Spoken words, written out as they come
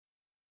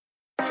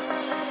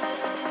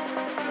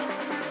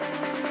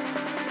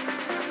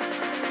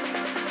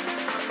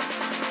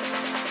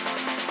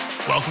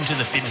Welcome to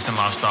the Fitness and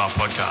Lifestyle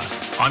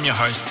Podcast. I'm your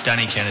host,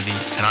 Danny Kennedy,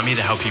 and I'm here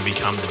to help you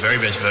become the very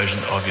best version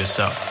of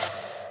yourself.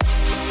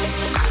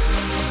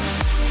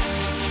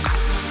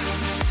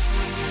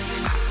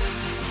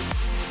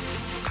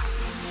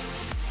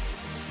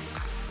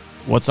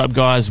 What's up,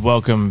 guys?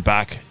 Welcome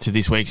back to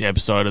this week's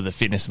episode of the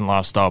Fitness and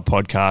Lifestyle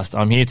Podcast.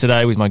 I'm here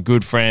today with my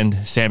good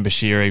friend, Sam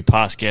Bashiry,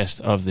 past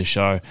guest of the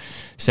show.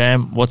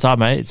 Sam, what's up,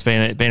 mate? It's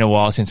been a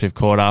while since we've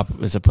caught up.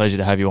 It's a pleasure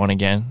to have you on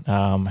again.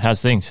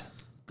 How's things?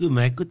 Good,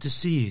 mate. Good to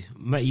see you.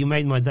 Mate, you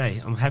made my day.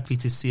 I'm happy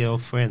to see our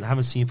friend. I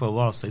haven't seen you for a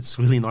while, so it's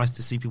really nice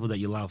to see people that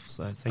you love.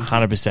 So thank you.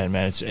 100%,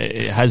 man.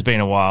 It has been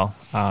a while.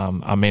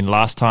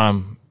 Last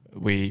time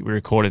we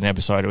recorded an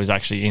episode, it was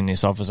actually in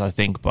this office, I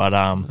think, but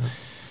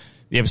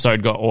the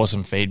episode got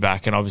awesome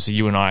feedback, and obviously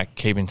you and I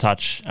keep in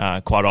touch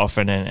quite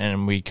often,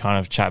 and we kind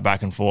of chat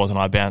back and forth, and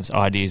I bounce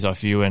ideas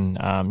off you, and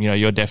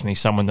you're definitely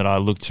someone that I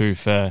look to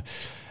for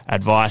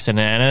advice,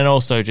 and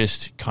also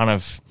just kind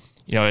of,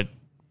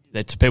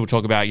 that people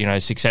talk about,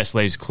 success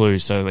leaves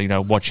clues. So,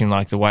 watching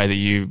like the way that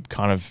you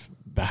kind of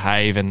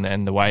behave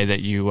and the way that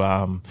you,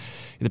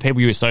 the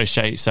people you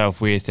associate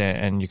yourself with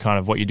and you kind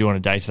of what you do on a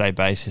day-to-day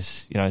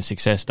basis,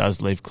 success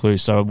does leave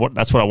clues. So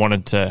that's what I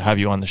wanted to have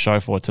you on the show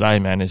for today,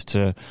 man, is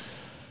to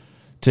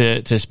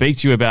speak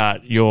to you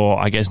about your,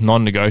 I guess,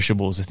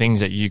 non-negotiables, the things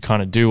that you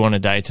kind of do on a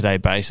day-to-day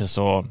basis,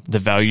 or the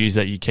values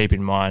that you keep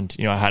in mind.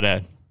 I had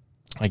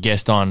a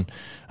guest on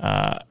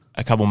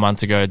a couple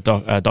months ago,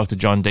 Dr.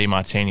 John D.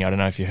 Martini. I don't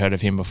know if you heard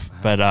of him before,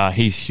 but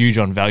he's huge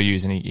on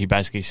values, and he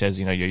basically says,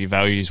 your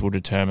values will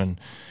determine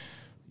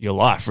your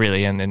life,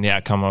 really, and then the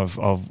outcome of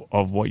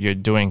what you're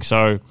doing.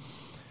 So,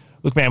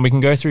 look, man, we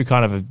can go through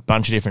kind of a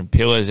bunch of different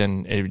pillars,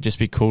 and it would just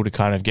be cool to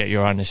kind of get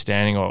your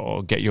understanding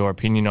or get your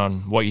opinion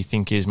on what you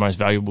think is most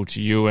valuable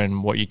to you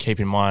and what you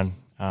keep in mind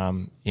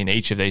in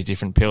each of these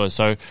different pillars.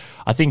 So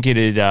I think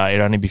it'd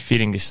only be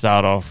fitting to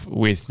start off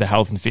with the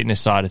health and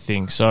fitness side of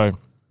things. So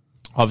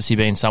obviously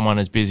being someone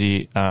as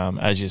busy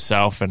as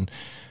yourself and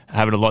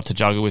having a lot to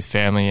juggle with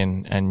family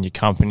and your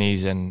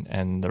companies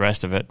and the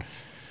rest of it,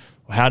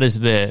 how does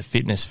the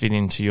fitness fit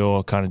into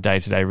your kind of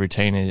day-to-day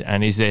routine?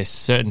 And is there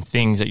certain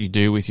things that you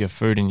do with your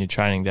food and your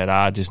training that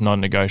are just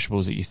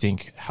non-negotiables that you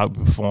think help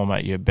you perform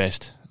at your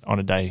best on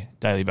a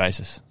daily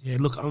basis? Yeah,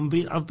 look,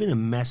 I've been a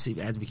massive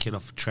advocate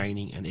of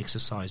training and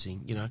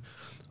exercising.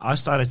 I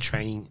started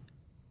training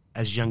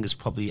as young as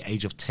probably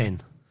age of 10.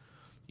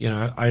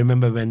 I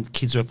remember when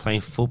kids were playing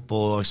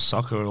football or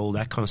soccer and all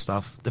that kind of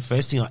stuff, the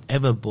first thing I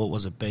ever bought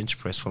was a bench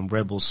press from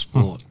Rebel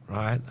Sport,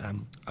 right?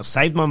 I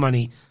saved my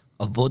money.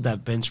 I bought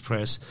that bench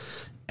press,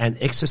 and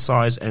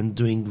exercise and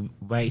doing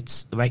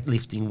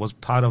weightlifting was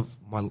part of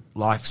my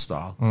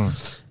lifestyle.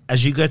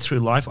 As you go through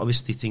life,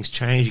 obviously things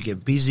change. You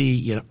get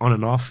busy, on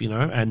and off,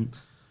 and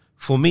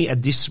for me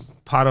at this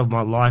part of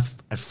my life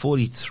at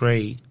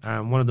 43,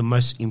 one of the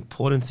most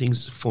important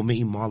things for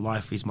me in my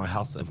life is my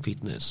health and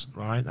fitness,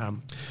 right?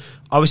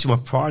 Obviously, my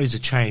priorities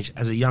have changed.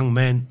 As a young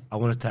man, I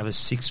wanted to have a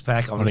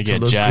six-pack. I wanted to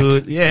look jacked.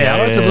 Good. I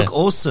wanted to look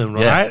awesome,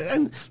 right? Yeah.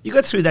 And you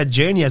go through that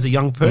journey as a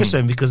young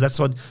person because that's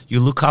what you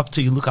look up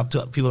to. You look up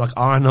to people like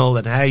Arnold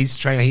and how he's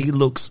training, he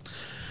looks.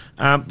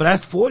 But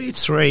at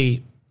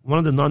 43, one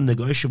of the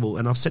non-negotiable,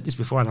 and I've said this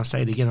before and I'll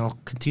say it again, I'll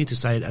continue to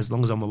say it as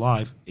long as I'm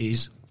alive,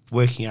 is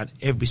working out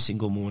every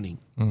single morning.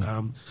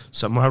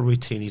 So my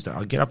routine is that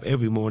I get up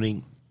every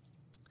morning,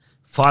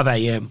 5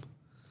 a.m.,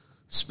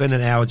 spend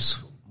an hour just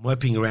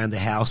moping around the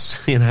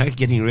house,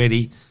 getting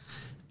ready.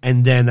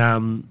 And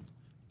then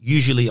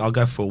usually I'll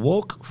go for a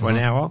walk for an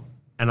hour,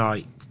 and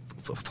I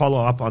follow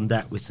up on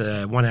that with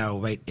a 1 hour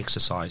weight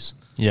exercise.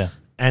 Yeah.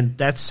 And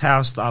that's how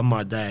I start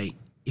my day.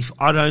 If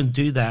I don't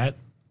do that,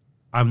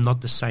 I'm not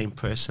the same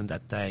person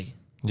that day.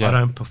 Yeah. I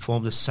don't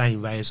perform the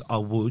same way as I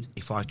would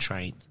if I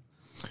trained.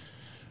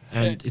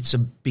 And it's a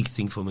big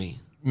thing for me.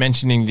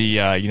 Mentioning the,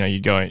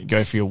 you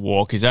go for your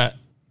walk, is that,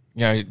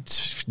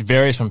 it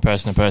varies from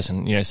person to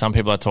person. Some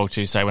people I talk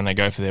to say when they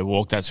go for their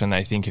walk, that's when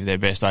they think of their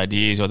best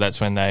ideas, or that's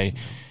when they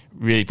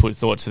really put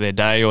thought to their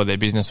day or their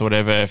business or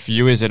whatever. For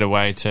you, is it a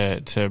way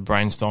to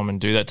brainstorm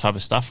and do that type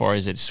of stuff, or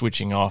is it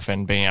switching off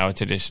and being able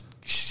to just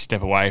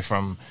step away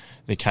from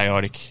the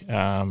chaotic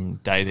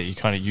day that you're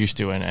kind of used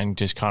to and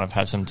just kind of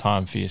have some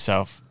time for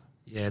yourself?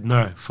 Yeah,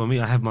 no. For me,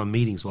 I have my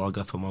meetings while I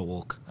go for my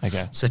walk.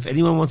 Okay. So if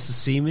anyone wants to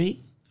see me,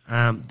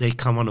 they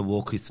come on a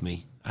walk with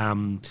me.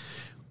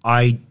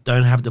 I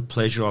don't have the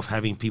pleasure of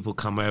having people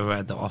come over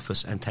at the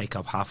office and take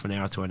up half an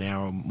hour to an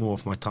hour or more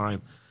of my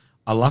time.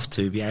 I love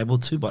to be able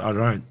to, but I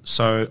don't.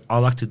 So I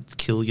like to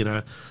kill,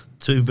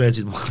 two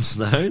birds with one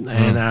stone.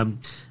 And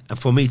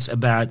for me, it's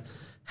about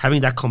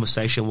having that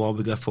conversation while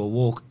we go for a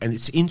walk. And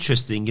it's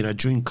interesting,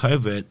 during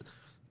COVID,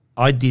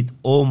 I did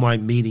all my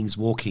meetings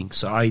walking.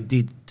 So I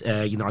did,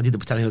 I did the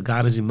Botanical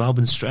Gardens in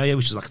Melbourne, Australia,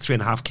 which is like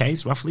 3.5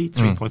 Ks roughly,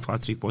 3.5,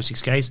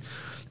 3.6 Ks.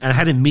 And I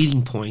had a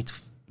meeting point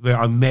where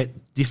I met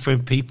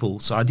different people.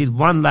 So I did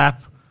one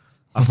lap,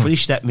 I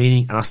finished that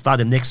meeting, and I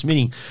started the next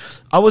meeting.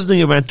 I was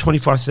doing around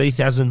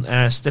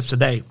 30,000 steps a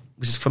day,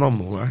 which is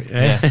phenomenal, right?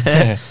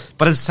 Yeah.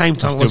 But at the same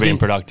time, still being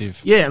productive.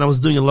 Yeah, and I was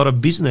doing a lot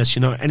of business,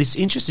 and it's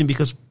interesting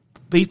because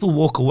people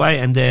walk away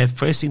and the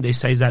first thing they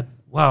say is that,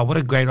 wow, what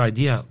a great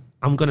idea.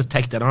 I'm going to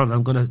take that on.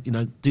 I'm going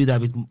to, do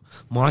that with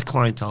my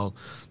clientele,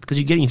 because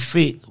you're getting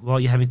fit while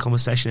you're having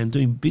conversation and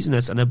doing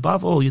business. And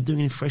above all, you're doing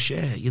it in fresh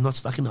air. You're not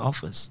stuck in the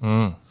office.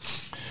 Mm.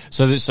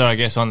 So I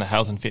guess on the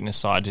health and fitness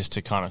side, just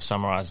to kind of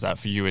summarize that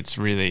for you, it's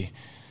really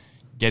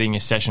getting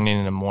a session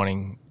in the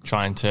morning,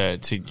 trying to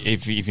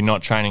if you're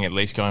not training, at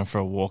least going for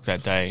a walk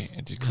that day,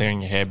 just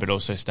clearing your hair, but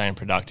also staying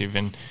productive.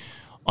 And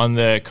on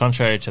the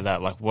contrary to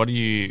that, like, what do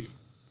you,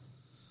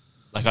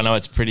 like, I know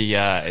it's pretty,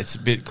 it's a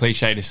bit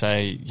cliche to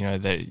say,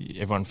 that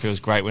everyone feels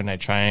great when they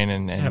train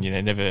and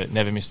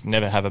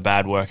never have a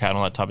bad workout and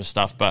all that type of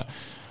stuff. But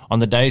on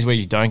the days where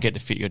you don't get to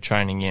fit your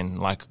training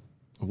in, like,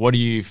 what do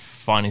you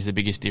find is the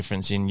biggest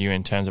difference in you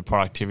in terms of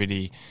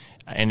productivity,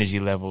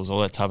 energy levels,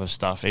 all that type of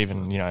stuff,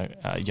 even,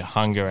 your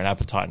hunger and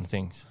appetite and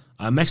things?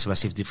 It makes a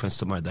massive difference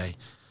to my day.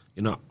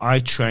 I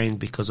train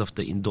because of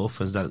the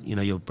endorphins that,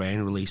 your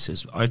brain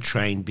releases. I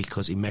train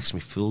because it makes me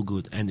feel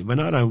good. And when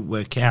I don't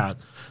work out,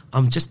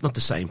 I'm just not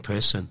the same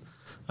person.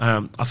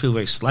 I feel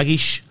very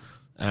sluggish.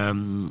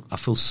 I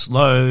feel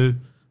slow.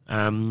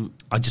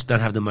 I just don't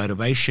have the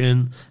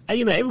motivation.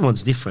 And,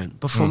 everyone's different.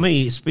 But for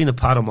me, it's been a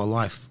part of my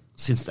life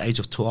since the age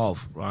of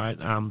 12, right?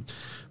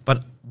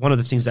 But one of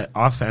the things that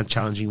I found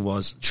challenging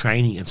was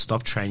training and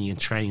stop training and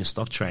training and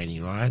stop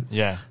training, right?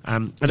 Yeah.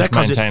 And just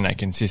maintain that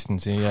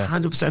consistency, yeah.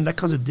 100%. That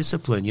comes with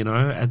discipline,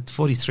 At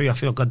 43, I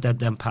feel I've got that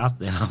damn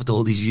path now after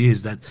all these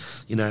years that,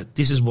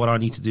 this is what I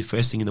need to do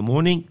first thing in the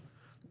morning,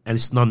 and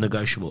it's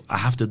non-negotiable. I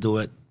have to do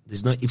it.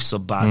 There's no ifs or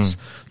buts.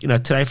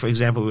 Today, for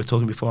example, we were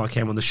talking before I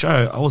came on the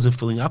show, I wasn't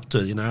feeling up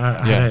to it,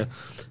 I had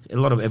a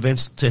lot of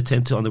events to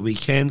attend to on the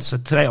weekend, so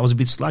today I was a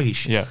bit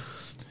sluggish. Yeah.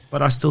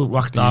 But I still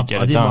rocked up.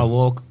 I did my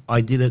walk. I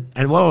did it.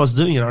 And while I was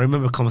doing it, I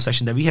remember a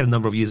conversation that we had a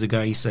number of years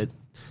ago. He said,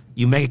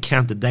 you make it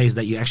count the days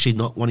that you're actually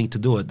not wanting to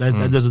do it. Those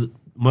are the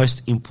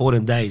most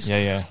important days. Yeah,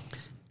 yeah.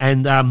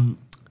 And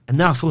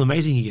now I feel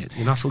amazing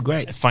again. I feel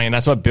great. It's funny, and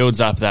that's what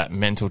builds up that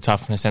mental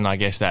toughness and I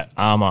guess that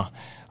armor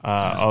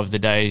of the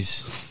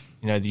days.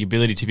 The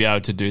ability to be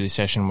able to do the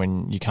session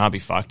when you can't be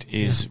fucked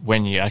is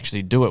when you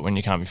actually do it when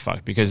you can't be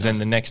fucked. Because then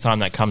the next time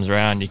that comes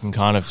around, you can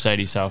kind of say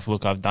to yourself,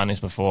 look, I've done this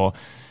before.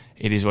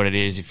 It is what it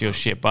is. You feel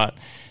shit, but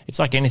it's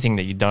like anything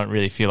that you don't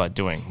really feel like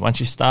doing. Once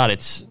you start,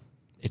 it's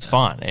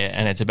fine,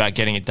 and it's about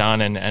getting it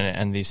done,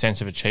 and the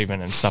sense of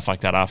achievement and stuff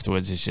like that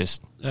afterwards is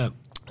just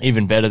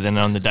even better than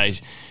on the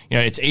days.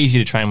 It's easy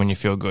to train when you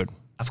feel good.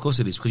 Of course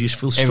it is, because you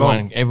feel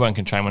strong. Everyone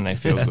can train when they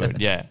feel good.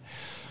 Yeah.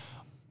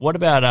 What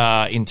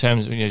about in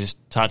terms of just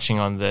touching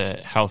on the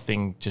health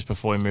thing just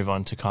before we move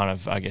on to kind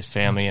of, I guess,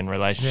 family and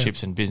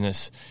relationships and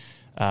business,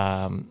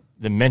 the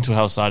mental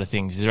health side of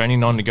things? Is there any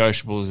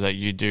non-negotiables that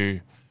you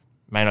do?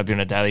 May not be on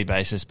a daily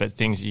basis, but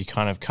things that you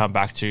kind of come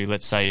back to,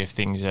 let's say if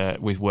things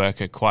with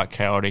work are quite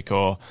chaotic,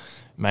 or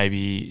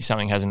maybe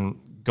something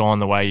hasn't gone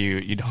the way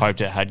you'd hoped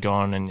it had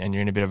gone, and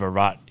you're in a bit of a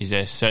rut. Is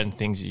there certain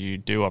things that you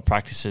do or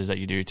practices that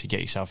you do to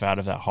get yourself out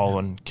of that hole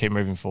and keep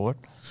moving forward?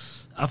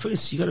 I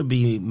think you got to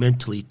be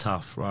mentally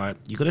tough, right?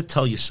 You got to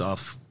tell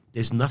yourself,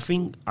 there's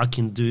nothing I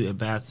can do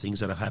about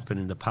things that have happened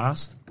in the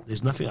past.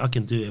 There's nothing I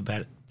can do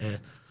about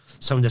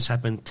something that's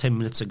happened 10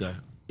 minutes ago.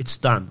 It's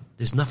done.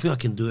 There's nothing I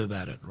can do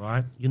about it,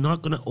 right? You're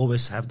not going to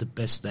always have the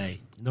best day.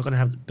 You're not going to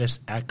have the best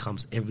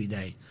outcomes every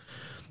day.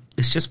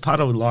 It's just part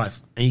of life,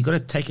 and you got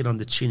to take it on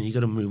the chin, and you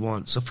got to move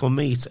on. So for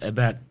me, it's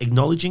about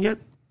acknowledging it,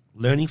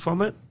 learning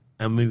from it,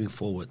 and moving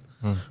forward,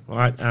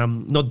 right?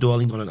 Not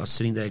dwelling on it or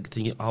sitting there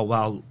thinking, oh,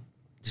 well,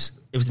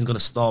 everything's going to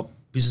stop.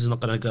 Business is not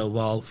going to go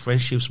well.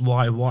 Friendships,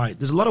 why?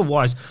 There's a lot of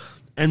whys.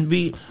 And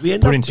we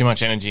end putting too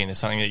much energy into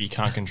something that you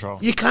can't control.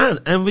 You can't,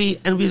 and we're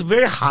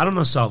very hard on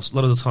ourselves a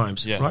lot of the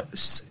times. Yeah. Right?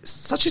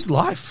 Such is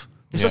life.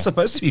 It's not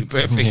supposed to be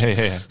perfect.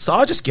 Yeah. So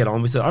I just get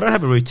on with it. I don't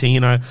have a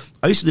routine. I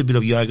used to do a bit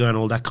of yoga and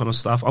all that kind of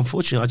stuff.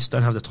 Unfortunately, I just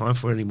don't have the time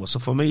for it anymore. So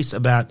for me, it's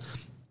about,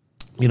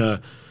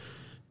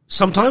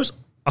 sometimes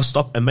I'll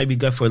stop and maybe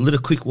go for a little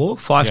quick walk,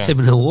 5-10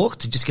 minute walk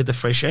to just get the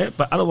fresh air.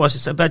 But otherwise,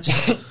 it's about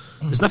just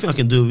there's nothing I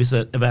can do with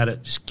it about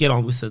it. Just get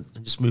on with it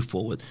and just move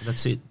forward.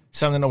 That's it.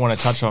 Something I want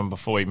to touch on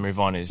before we move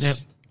on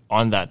is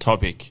on that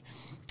topic.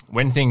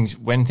 When things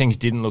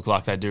didn't look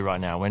like they do right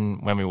now, when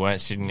we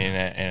weren't sitting in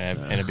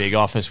a big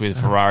office with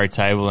a Ferrari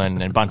table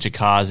and a bunch of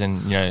cars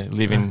and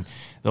living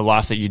the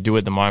life that you do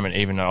at the moment,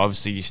 even though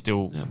obviously you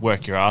still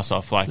work your ass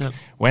off.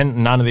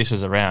 When none of this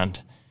was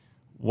around,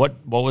 what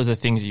was the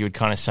things that you would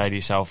kind of say to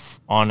yourself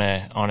on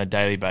a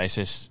daily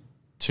basis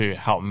to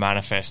help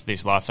manifest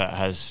this life that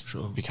has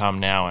become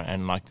now,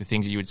 and like the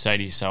things that you would say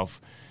to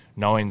yourself,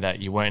 knowing that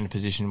you weren't in a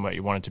position where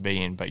you wanted to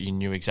be in, but you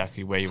knew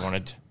exactly where you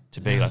wanted to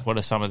be? Like, what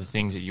are some of the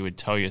things that you would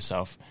tell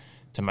yourself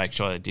to make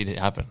sure that did it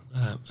happen?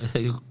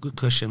 Good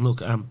question.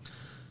 Look,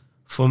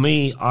 for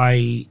me,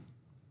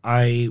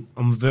 I'm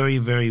very,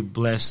 very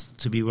blessed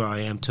to be where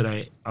I am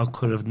today. I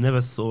could have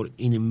never thought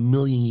in a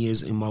million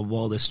years in my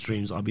wildest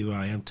dreams I'll be where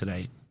I am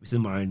today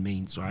within my own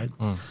means, right?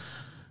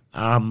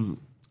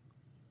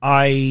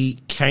 I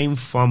came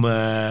from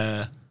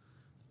a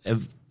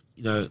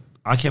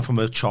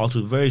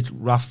childhood very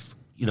rough,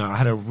 you know, I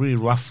had a really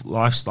rough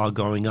lifestyle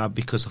growing up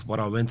because of what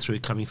I went through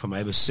coming from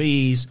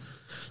overseas,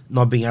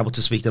 not being able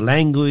to speak the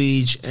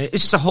language.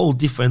 It's just a whole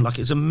different, like,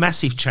 it's a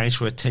massive change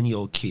for a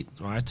 10-year-old kid,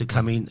 right, to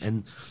come in.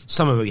 And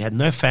some of it had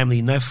no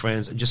family, no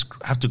friends, and just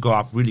have to grow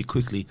up really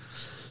quickly.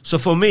 So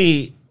for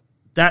me,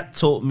 that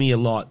taught me a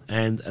lot.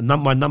 And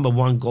my number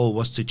one goal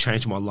was to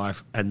change my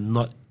life and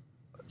not,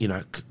 you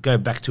know, go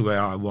back to where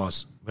I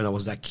was when I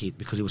was that kid,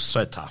 because it was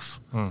so tough,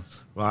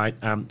 right?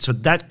 So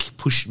that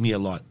pushed me a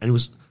lot. And it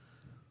was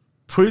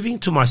proving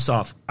to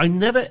myself, I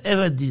never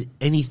ever did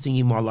anything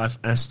in my life,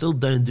 and I still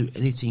don't do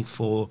anything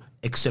for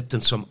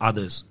acceptance from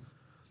others.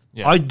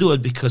 Yeah. I do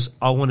it because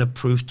I want to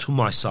prove to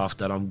myself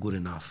that I'm good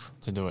enough.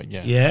 To do it,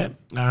 yeah.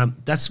 Yeah,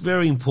 that's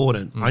very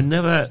important. I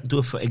never do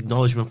it for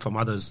acknowledgement from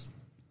others.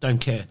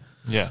 Don't care.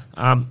 Yeah.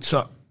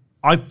 So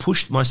I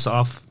pushed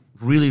myself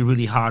really,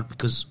 really hard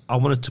because I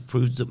wanted to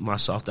prove to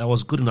myself that I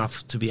was good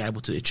enough to be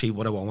able to achieve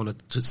whatever I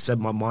wanted to set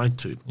my mind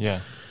to. Yeah.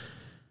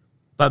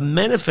 But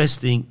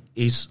manifesting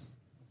is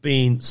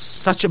been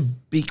such a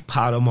big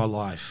part of my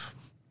life.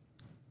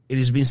 It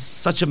has been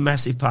such a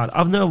massive part.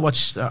 I've never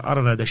watched, I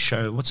don't know, the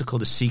show, what's it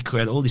called, The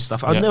Secret, all this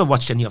stuff. I've never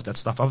watched any of that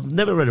stuff. I've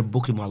never read a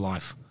book in my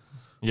life.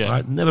 Yeah.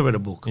 Right? Never read a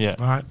book. Yeah.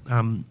 Right?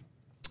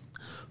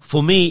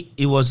 For me,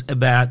 it was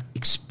about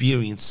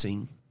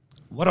experiencing.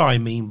 What do I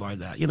mean by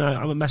that? You know,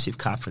 I'm a massive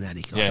car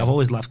fanatic. Right? Yeah. I've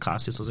always loved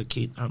cars since I was a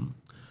kid. I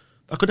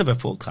could never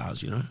afford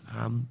cars, you know.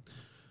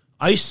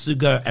 I used to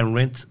go and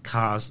rent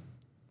cars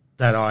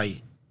that I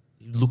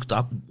looked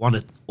up,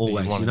 wanted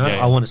always, you know.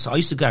 Yeah. I wanted, so I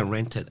used to go and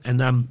rent it. And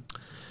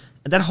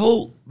that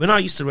whole, when I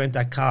used to rent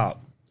that car,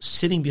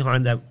 sitting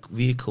behind that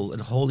vehicle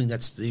and holding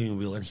that steering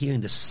wheel and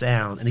hearing the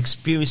sound and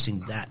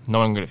experiencing that.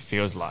 Knowing what it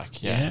feels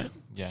like. Yeah.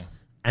 Yeah.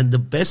 And the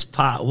best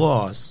part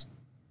now,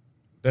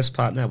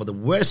 but the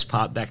worst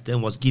part back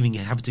then was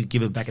having to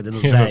give it back at the end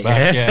of the day.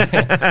 Yeah.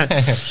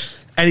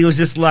 And it was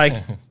just like,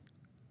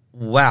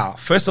 wow.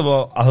 First of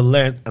all, I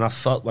learned and I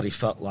felt what it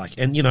felt like.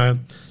 And, you know,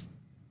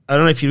 I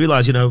don't know if you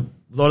realize, you know,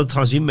 a lot of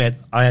times we met,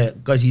 I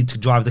got you to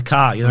drive the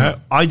car, you know.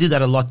 I do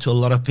that a lot to a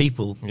lot of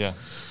people. Yeah.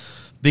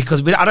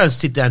 Because I don't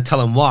sit there and tell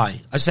them why.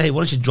 I say, hey, why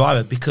don't you drive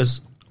it? Because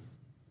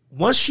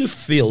once you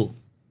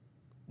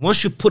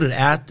put it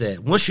out there,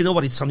 once you know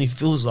what something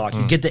feels like,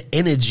 you get the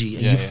energy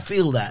and you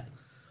feel that,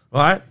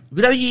 right?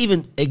 Without you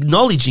even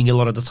acknowledging a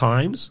lot of the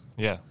times,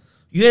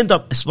 you end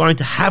up aspiring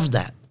to have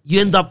that.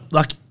 You end up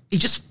like, it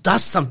just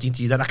does something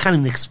to you that I can't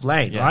even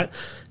explain, right?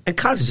 And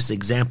cars is just an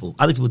example.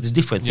 Other people, there's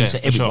different things for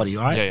everybody,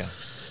 right? Yeah.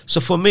 So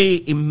for me,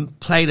 it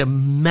played a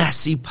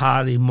massive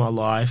part in my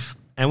life.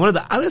 And one of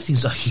the other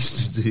things I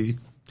used to do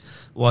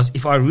was,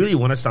 if I really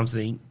wanted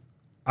something,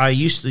 I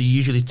used to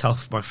usually tell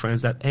my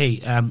friends that, hey,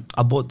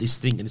 I bought this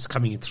thing and it's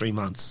coming in 3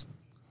 months.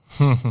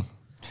 Wow,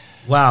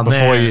 man.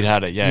 Before you'd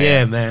had it,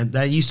 Yeah, man.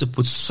 That used to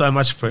put so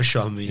much pressure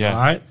on me,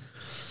 right?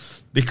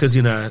 Because,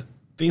 you know,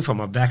 being from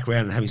my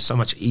background and having so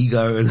much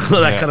ego and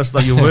all that kind of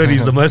stuff, your word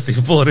is the most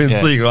important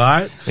thing,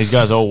 right? These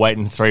guys are all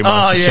waiting 3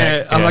 months to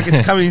check. I'm like,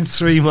 it's coming in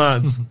 3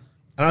 months.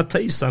 And I'll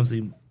tell you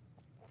something.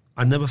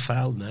 I never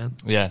failed, man.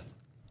 Yeah.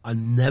 I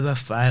never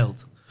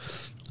failed.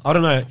 I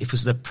don't know if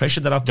it's the pressure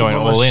that I put Going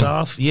on all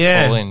myself. in.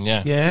 Yeah. All in,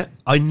 yeah. Yeah.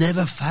 I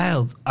never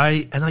failed.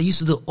 I used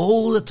to do it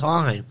all the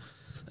time.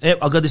 I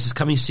got this is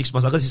coming in 6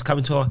 months. I got this is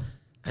coming to,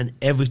 and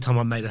every time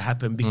I made it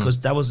happen, because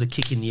that was the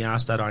kick in the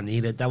ass that I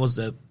needed. That was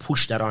the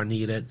push that I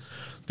needed,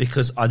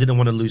 because I didn't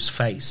want to lose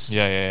face.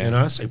 Yeah. You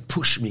know, so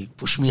push me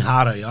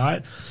harder, all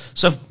right?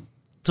 So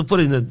to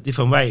put it in a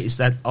different way, is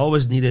that I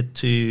always needed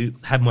to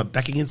have my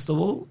back against the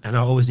wall, and I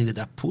always needed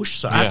that push.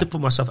 So I had to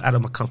put myself out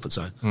of my comfort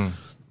zone.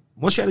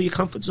 Once you're out of your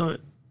comfort zone,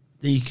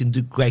 then you can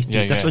do great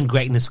things. That's when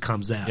greatness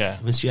comes out. Yeah.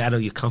 Once you're out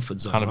of your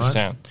comfort zone. 100%.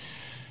 Right?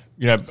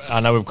 You know, I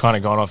know we've kind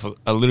of gone off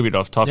a little bit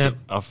off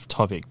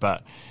topic,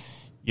 but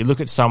you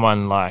look at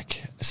someone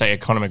like, say,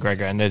 Conor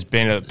McGregor, and there's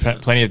been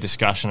plenty of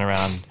discussion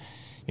around,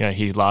 you know,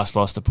 his last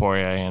loss to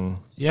Poirier and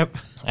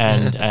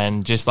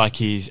and just like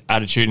his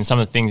attitude and some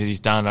of the things that he's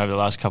done over the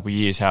last couple of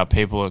years, how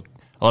a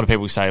lot of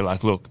people say,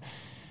 like, look,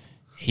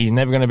 he's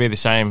never going to be the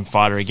same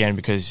fighter again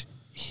because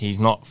he's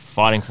not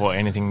fighting for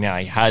anything now.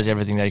 He has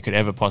everything that he could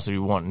ever possibly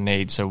want and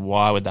need. So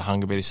why would the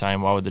hunger be the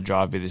same? Why would the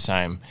drive be the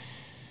same?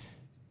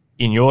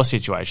 In your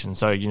situation,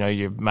 so, you know,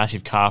 you're a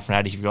massive car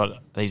fanatic, you've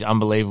got these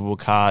unbelievable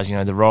cars, you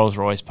know, the Rolls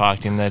Royce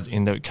parked in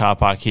the car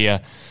park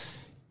here,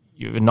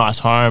 you have a nice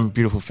home,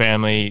 beautiful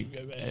family,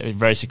 a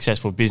very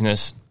successful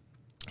business.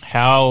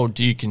 How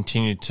do you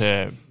continue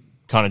to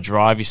kind of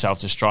drive yourself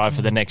to strive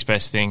for the next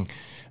best thing,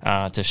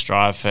 to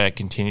strive for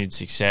continued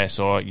success?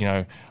 Or, you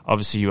know,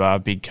 obviously you are a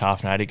big car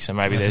fanatic, so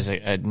maybe there's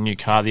a new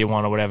car that you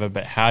want or whatever,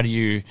 but how do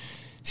you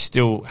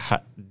still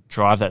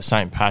drive that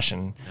same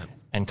passion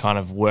and kind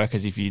of work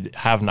as if you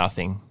have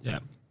nothing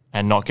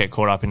and not get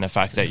caught up in the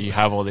fact that you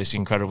have all this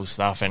incredible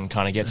stuff and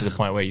kind of get to the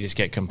point where you just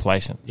get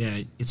complacent?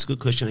 Yeah, it's a good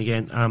question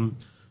again.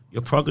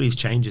 Your prerogative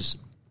changes.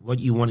 What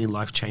you want in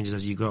life changes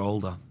as you grow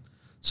older.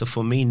 So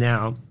for me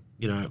now,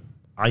 you know,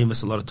 I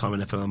invest a lot of time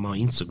and effort on my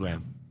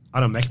Instagram.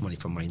 I don't make money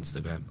from my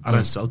Instagram. I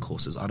don't sell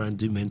courses. I don't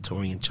do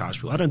mentoring and charge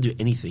people. I don't do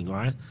anything,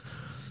 right?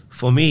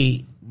 For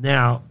me,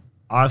 now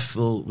I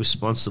feel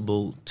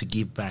responsible to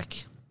give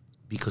back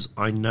because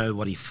I know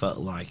what it felt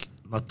like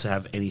not to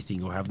have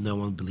anything or have no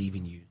one believe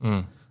in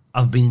you.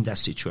 I've been in that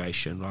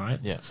situation, right?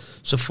 Yeah.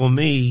 So for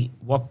me,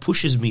 what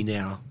pushes me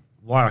now,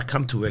 why I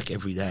come to work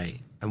every day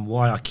and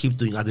why I keep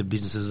doing other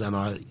businesses and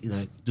I,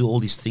 do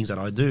all these things that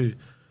I do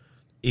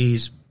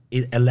is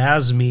it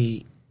allows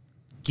me,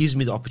 gives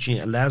me the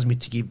opportunity, allows me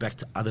to give back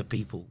to other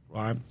people,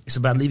 right? It's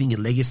about leaving a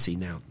legacy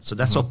now. So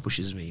that's what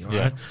pushes me, right?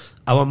 Yeah.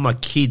 I want my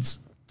kids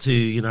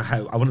to,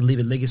 I want to leave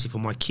a legacy for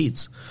my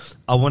kids.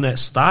 I want to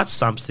start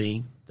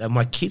something that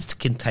my kids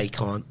can take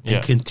on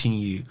and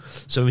continue.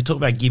 So when we talk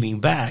about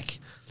giving back,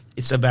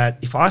 it's about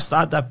if I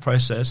start that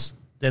process,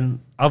 then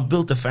I've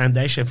built a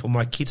foundation for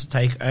my kids to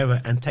take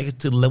over and take it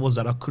to levels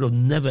that I could have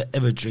never,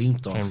 ever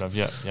dreamed of.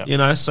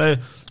 Yeah. So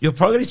your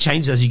progress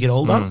changes as you get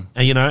older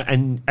and,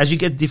 and as you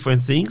get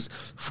different things.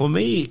 For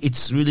me,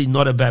 it's really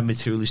not about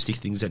materialistic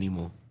things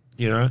anymore.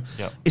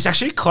 It's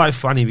actually quite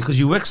funny because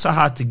you work so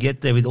hard to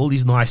get there with all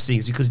these nice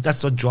things because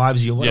that's what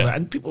drives you or whatever.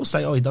 And people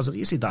say, oh, he doesn't.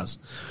 Yes, he does.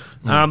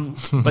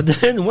 But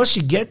then once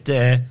you get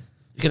there,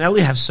 you can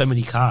only have so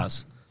many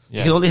cars.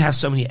 You can only have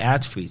so many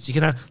outfits. You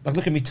can have,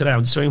 look at me today.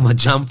 I'm just wearing my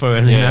jumper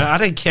and, I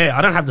don't care. I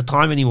don't have the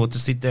time anymore to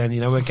sit there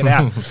and, work it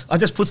out. I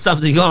just put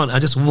something on. I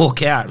just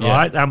walk out,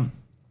 right?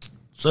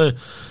 So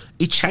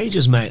it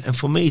changes, mate. And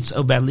for me, it's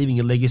about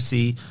leaving a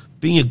legacy,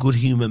 being a good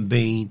human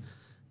being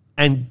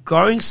and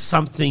growing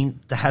something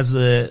that has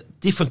a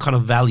different kind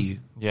of value.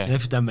 Yeah.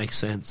 If that makes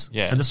sense.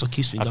 Yeah. And that's what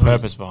keeps me going. A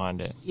purpose behind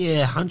it.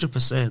 Yeah,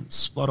 100%.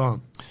 Spot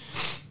on.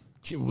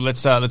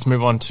 Let's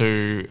move on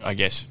to, I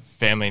guess,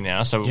 family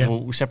now. So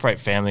we'll separate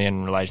family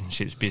and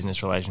relationships,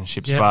 business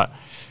relationships. But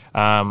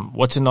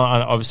what's in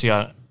obviously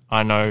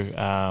I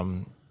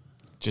know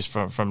just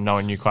from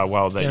knowing you quite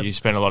well that you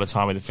spend a lot of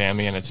time with the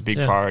family and it's a big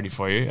priority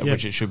for you,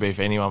 which it should be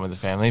for anyone with a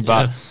family.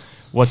 But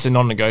what's a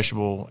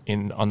non-negotiable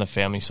on the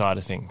family side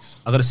of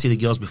things? I got to see the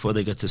girls before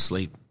they go to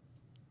sleep.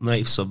 No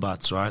ifs or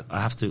buts, right?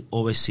 I have to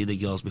always see the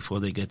girls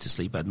before they go to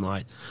sleep at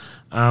night.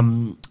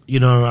 I'm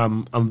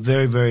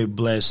very, very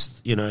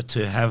blessed,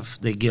 to have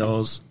the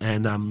girls,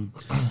 and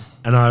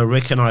I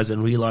recognize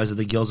and realize that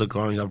the girls are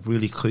growing up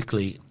really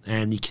quickly,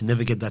 and you can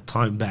never get that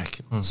time back.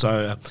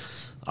 So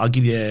I'll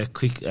give you a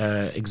quick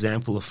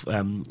example of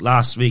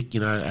last week.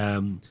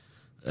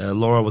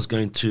 Laura was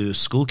going to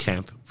school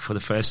camp for the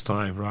first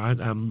time, right?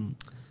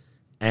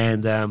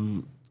 And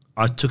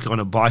I took her on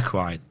a bike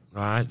ride,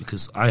 right?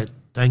 Because I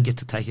don't get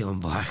to take her on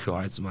bike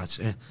rides much.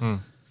 And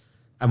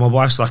my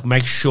wife's like,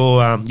 make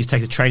sure you take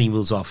the training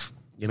wheels off.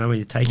 When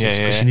you take it,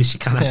 especially she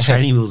can't have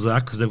training wheels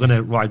out because they're going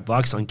to ride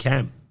bikes on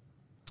camp.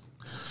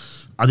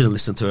 I didn't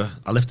listen to her.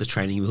 I left the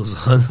training wheels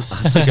on.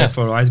 I took her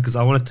for a ride because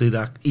I wanted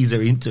to ease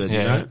her into it,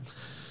 And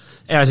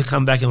I had to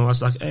come back and I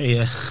was like,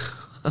 hey,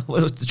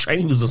 well, the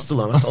training wheels are still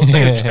on. I thought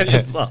the training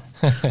wheels off.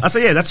 I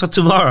said, that's for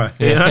tomorrow,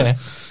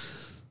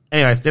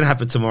 Anyways, didn't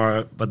happen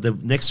tomorrow, but the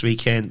next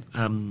weekend,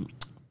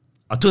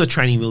 I took the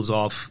training wheels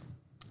off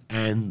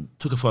and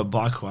took her for a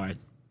bike ride.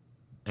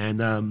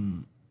 And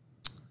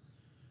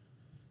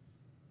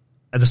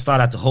at the start,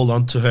 I had to hold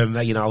on to her.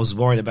 I was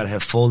worried about her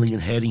falling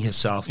and hurting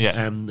herself.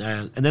 And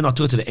then I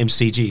took her to the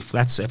MCG,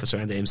 flat surface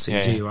around the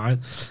MCG, right?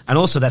 And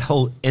also that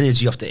whole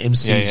energy of the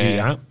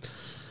MCG, right?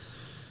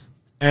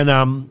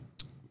 And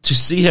to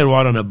see her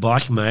ride on a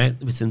bike, mate,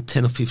 within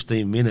 10 or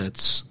 15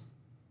 minutes,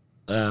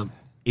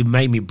 it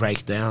made me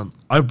break down.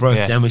 I broke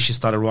down when she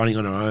started riding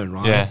on her own,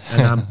 right? Yeah.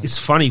 And it's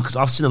funny because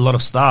I've seen a lot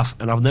of stuff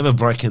and I've never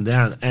broken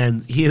down.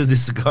 And here's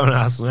this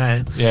grown-ass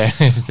man. Yeah.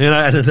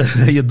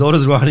 And your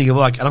daughter's riding a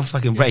bike and I'm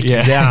fucking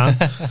breaking down.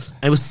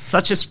 And it was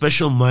such a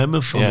special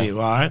moment for me,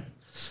 right?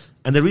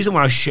 And the reason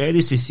why I share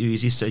this with you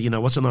is he said,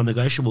 what's a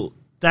non-negotiable?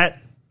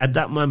 That at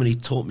that moment he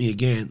taught me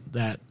again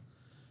that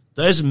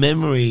those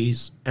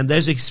memories and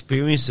those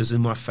experiences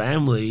in my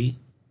family,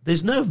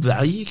 there's no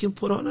value you can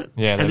put on it.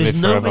 Yeah, and there's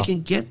no way you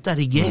can get that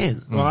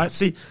again, right?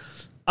 See,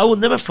 I will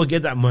never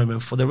forget that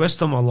moment for the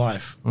rest of my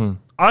life.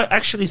 I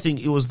actually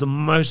think it was the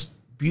most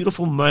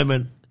beautiful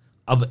moment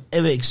I've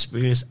ever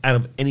experienced out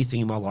of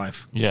anything in my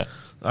life. Yeah.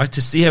 Like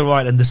to see her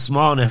ride and the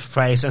smile on her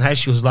face and how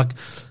she was like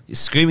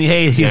screaming,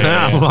 hey,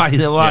 I'm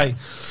riding away.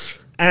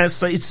 And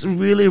so it's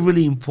really,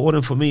 really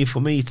important for me. For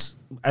me, it's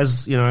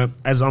as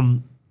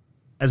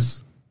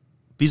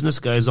business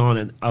goes on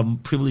and I'm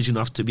privileged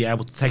enough to be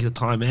able to take the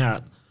time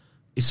out,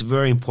 it's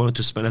very important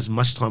to spend as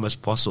much time as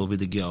possible with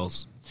the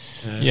girls.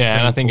 And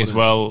I think as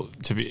well,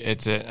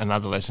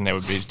 another lesson there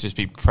would be just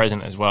be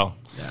present as well.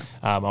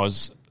 I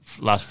was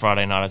last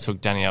Friday night. I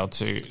took Danielle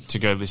to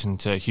go listen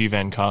to Hugh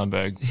Van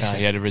Cuylenberg.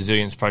 He had a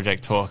resilience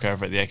project talk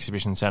over at the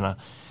exhibition centre,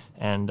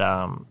 and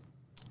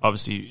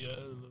obviously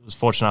was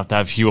fortunate enough to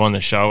have Hugh on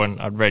the show,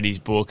 and I'd read his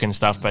book and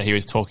stuff. But he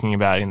was talking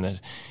about in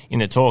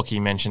the talk,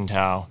 he mentioned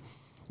how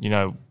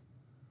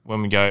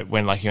when he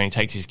only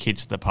takes his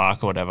kids to the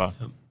park or whatever.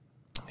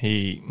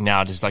 He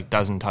now just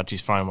doesn't touch his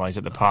phone while he's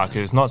at the park.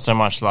 It's not so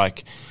much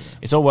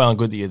it's all well and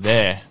good that you're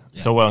there.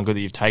 It's all well and good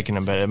that you've taken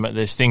them, but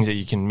there's things that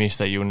you can miss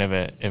that you'll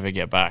never ever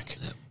get back.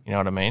 You know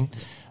what I mean?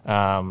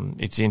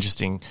 It's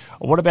interesting.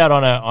 What about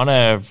on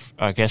a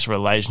I guess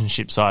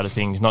relationship side of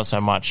things? Not so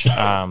much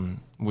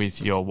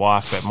with your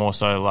wife, but more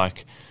so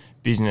like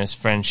business,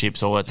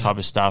 friendships, all that type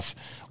of stuff.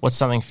 What's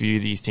something for you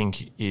that you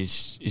think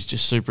is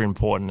just super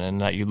important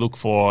and that you look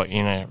for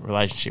in a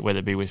relationship, whether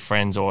it be with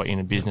friends or in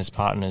a business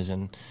partners,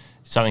 and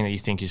something that you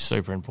think is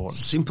super important?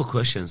 Simple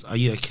questions. Are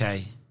you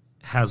okay?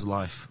 How's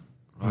life?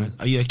 Right?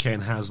 Are you okay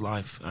and how's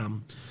life?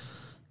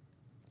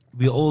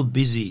 We're all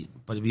busy,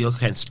 but we all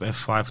can spare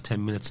 5-10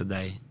 minutes a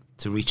day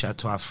to reach out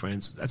to our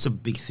friends. That's a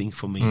big thing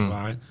for me,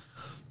 right?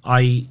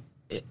 I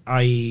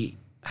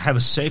have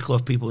a circle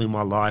of people in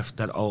my life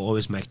that I'll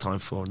always make time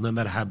for. No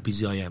matter how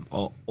busy I am,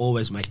 I'll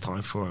always make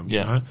time for them, you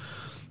know?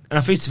 And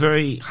I think it's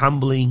very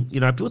humbling.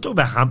 You know, people talk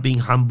about being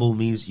humble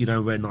means you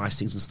don't wear nice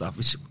things and stuff,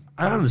 which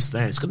I don't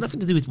understand. It's got nothing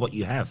to do with what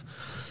you have.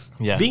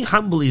 Yeah. Being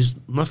humble is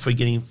not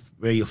forgetting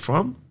where you're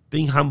from.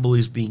 Being humble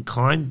is being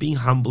kind. Being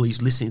humble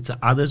is listening to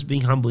others.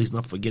 Being humble is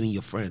not forgetting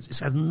your friends. It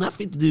has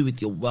nothing to do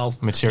with your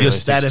wealth, your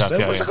status.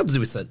 Stuff, What's that got to do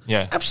with it?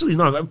 Yeah. Absolutely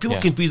not.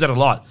 People confuse that a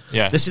lot.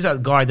 Yeah. This is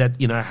that guy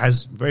that, you know,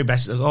 has very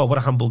basic, oh, what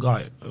a humble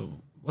guy. Oh,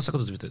 what's that got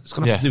to do with it? It's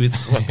got nothing to do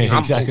with being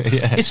humble. Exactly,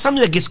 yeah. It's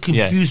something that gets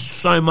confused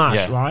so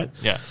much, right?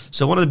 Yeah.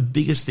 So one of the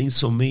biggest things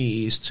for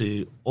me is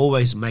to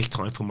always make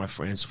time for my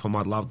friends, for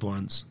my loved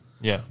ones.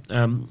 Yeah.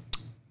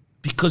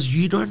 Because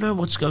you don't know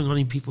what's going on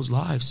in people's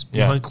lives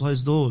behind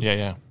closed doors. Yeah,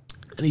 yeah.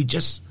 And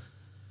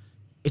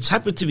it's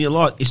happened to me a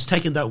lot. It's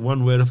taken that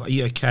one word of, are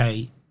you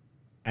okay?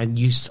 And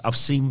I've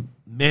seen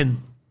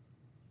men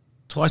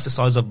twice the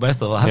size of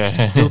both of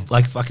us, built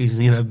like fucking,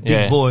 you know,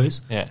 big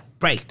boys,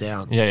 break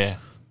down. Yeah, yeah.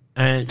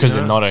 And because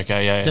they're not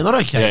okay, They're not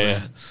okay,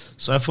 man.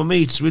 So for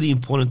me, it's really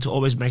important to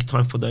always make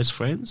time for those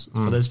friends,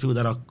 for those people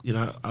that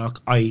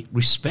I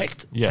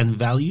respect and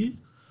value.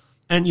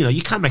 And, you know,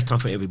 you can't make time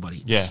for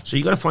everybody. Yeah. So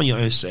you got to find your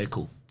own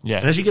circle. Yeah.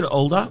 And as you get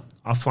older,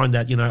 I find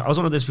that, you know, I was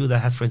one of those people that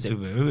have friends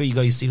everywhere. Everywhere you go,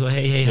 you see,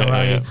 hey, how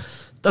are you?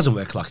 Doesn't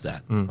work like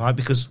that, right?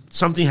 Because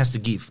something has to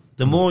give.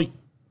 The more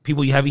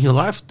people you have in your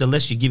life, the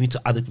less you're giving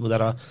to other people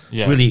that are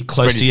really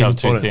close to you.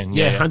 Important.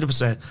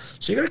 100%.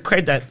 So you got to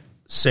create that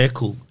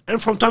circle. And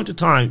from time to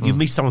time, you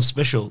meet someone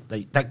special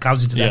that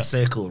comes into that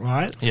circle,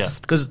 right? Yeah.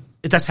 Because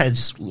that's how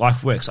just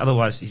life works.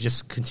 Otherwise, you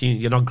just continue.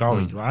 You're not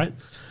growing, right?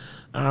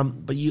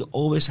 But you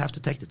always have to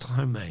take the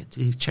time, mate,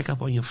 to check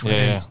up on your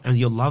friends and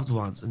your loved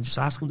ones and just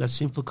ask them that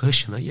simple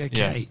question: are you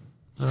okay?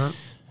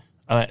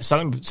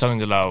 Something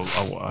that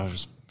I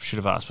should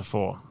have asked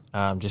before.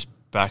 Just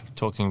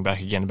talking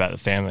back again about the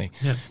family.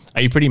 Yeah.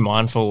 Are you pretty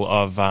mindful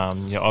of?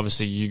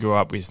 Obviously, you grew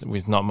up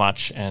with not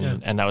much,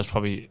 and that was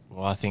probably,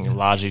 I think,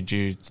 largely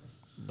due.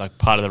 Like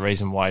part of the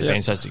reason why you've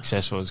been so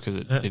successful is because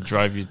it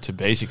drove you to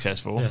be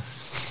successful. Yeah.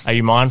 Are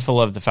you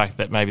mindful of the fact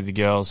that maybe the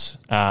girls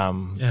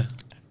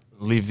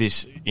live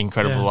this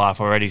incredible life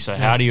already? So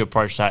how do you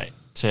approach that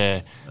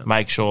to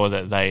make sure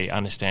that they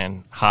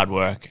understand hard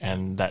work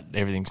and that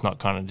everything's not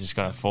kind of just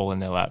going to fall in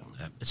their lap?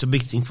 It's a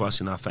big thing for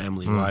us in our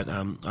family, right?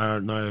 I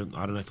don't know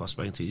if I've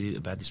spoken to you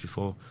about this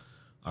before.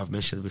 I've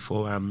mentioned it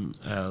before.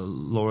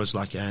 Laura's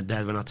like,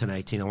 Dad, when I turn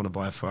 18, I want to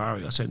buy a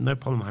Ferrari. I said, no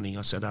problem, honey.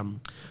 I said,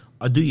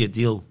 I'll do you a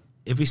deal.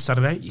 Every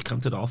Saturday, you come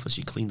to the office,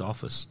 you clean the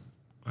office.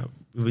 Right?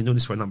 We've been doing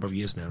this for a number of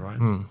years now, right?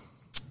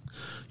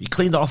 You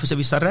clean the office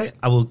every Saturday,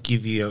 I will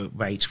give you a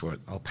wage for it.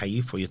 I'll pay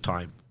you for your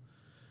time.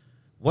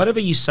 Whatever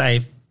you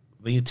save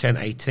when you turn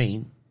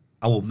 18,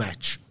 I will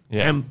match.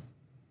 Yeah. And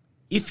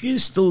if you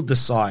still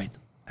decide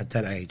at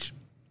that age,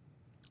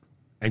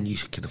 and you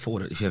can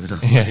afford it if you have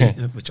enough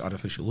money, which I don't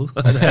think you will,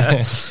 and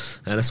that's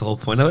the whole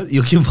point of it,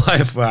 you can buy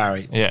a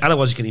Ferrari. Yeah.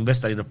 Otherwise, you can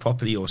invest that in a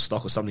property or a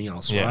stock or something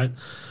else, right?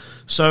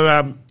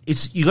 So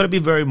you got to be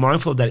very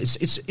mindful of that.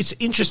 It's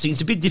interesting.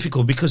 It's a bit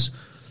difficult because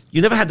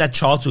you never had that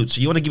childhood,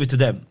 so you want to give it to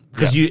them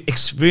because you're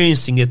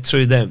experiencing it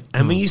through them.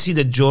 And when you see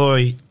the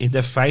joy in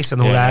their face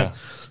and all that,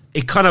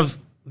 it kind of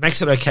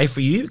makes it okay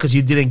for you because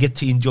you didn't get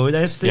to enjoy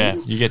those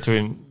things. Yeah,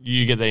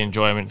 you get the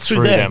enjoyment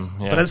through them.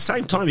 Yeah. But at the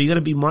same time, you got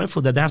to be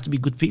mindful that they have to be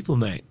good people,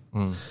 mate.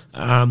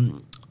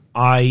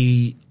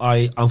 I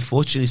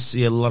unfortunately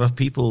see a lot of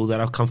people that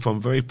have come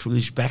from very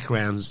privileged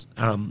backgrounds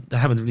that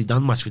haven't really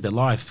done much with their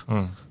life.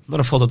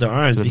 Not a fault of their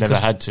own. They've never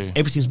had to.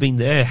 Everything's been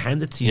there,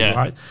 handed to you,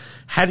 right?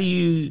 How do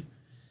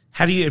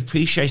you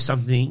appreciate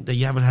something that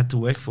you haven't had to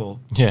work for?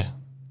 Yeah.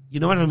 You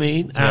know what I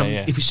mean?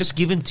 If it's just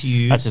given to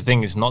you. That's the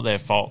thing. It's not their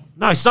fault.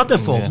 No, it's not their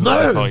fault.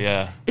 Not their fault,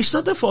 It's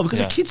not their fault because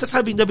the kids, that's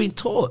how they've been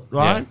taught,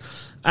 right?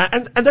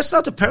 And that's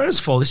not the parents'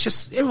 fault. It's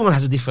just everyone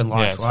has a different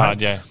life, it's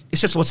right? hard, It's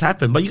just what's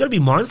happened. But you got to be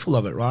mindful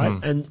of it, right?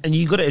 And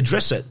you got to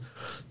address it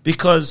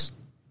because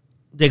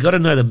they got to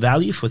know the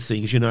value for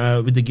things. You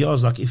know, with the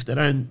girls, like if they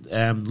don't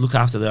look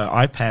after their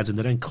iPads and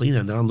they don't clean it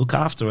and they don't look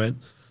after it,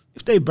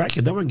 if they break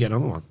it, they won't get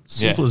another one.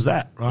 Simple as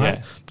that, right?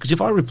 Yeah. Because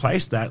if I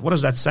replace that, what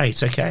does that say?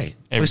 It's okay.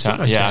 Every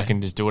time, I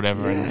can just do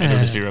whatever and it'll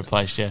just be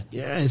replaced, Yeah,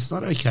 it's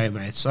not okay,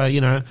 mate. So,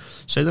 you know,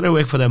 so they got to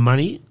work for their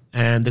money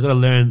and they got to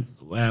learn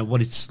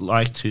what it's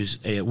like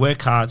to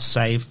work hard,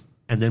 save,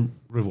 and then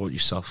reward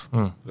yourself.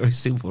 Very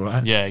simple,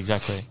 right? Yeah,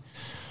 exactly.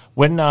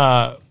 When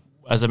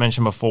as I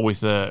mentioned before, with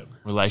the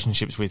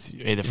relationships with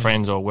either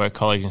friends or work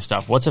colleagues and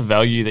stuff, what's a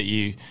value that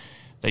you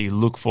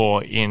look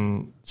for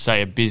in,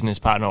 say, a business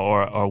partner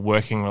or a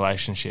working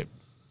relationship?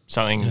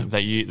 Something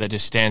that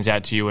just stands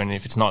out to you, and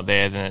if it's not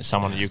there, then it's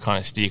someone that you kind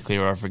of steer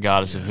clear of,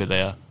 regardless of who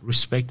they are.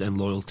 Respect and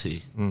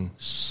loyalty,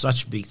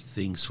 such big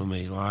things for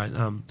me, right?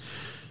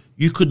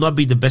 You could not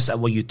be the best at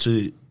what you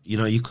do. You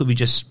know, you could be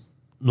just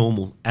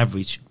normal,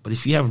 average. But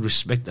if you have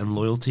respect and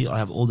loyalty, I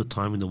have all the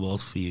time in the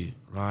world for you,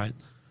 right?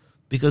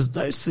 Because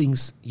those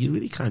things you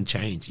really can't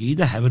change. You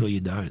either have it or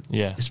you don't.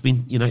 Yeah, it's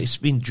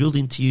been drilled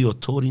into you or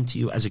taught into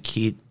you as a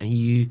kid, and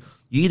you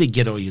either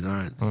get it or you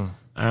don't.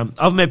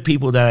 I've met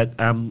people that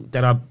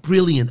are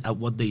brilliant at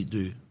what they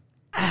do,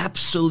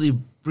 absolutely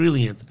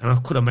brilliant, and I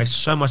could have made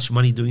so much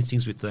money doing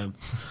things with them,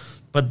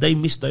 but they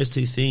missed those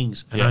two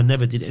things, and I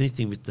never did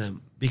anything with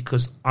them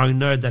because I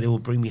know that it will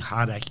bring me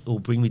heartache, it will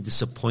bring me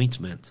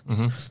disappointment.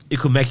 It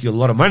could make you a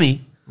lot of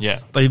money,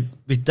 but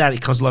with that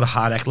it comes a lot of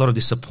heartache, a lot of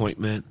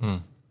disappointment.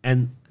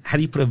 And how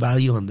do you put a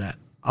value on that?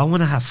 I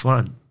want to have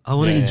fun. I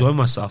want to enjoy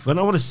myself. When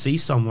I want to see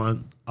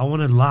someone, I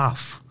want to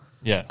laugh.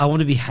 Yeah, I want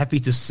to be happy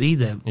to see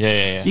them.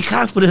 Yeah. You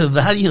can't put a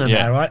value on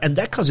that, right? And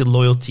that comes with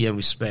loyalty and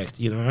respect,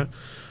 you know.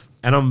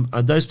 And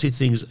those two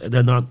things,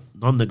 they're not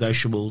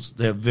non-negotiables.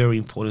 They're very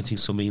important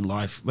things for me in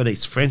life, whether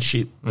it's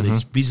friendship, whether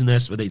it's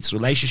business, whether it's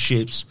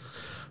relationships.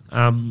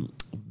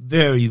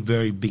 Very,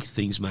 very big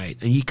things, mate.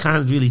 And you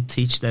can't really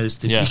teach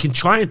those. You can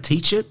try and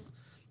teach it,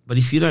 but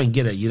if you don't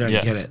get it, you don't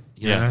get it.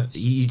 You know,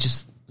 you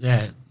just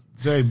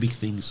very big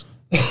things.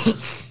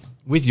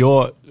 With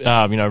your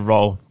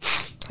role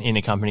in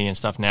a company and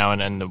stuff now,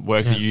 and the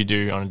work that you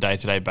do on a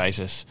day-to-day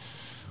basis,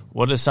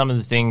 what are some of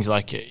the things,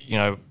 like, you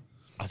know,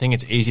 I think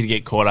it's easy to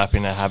get caught up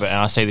in a habit, and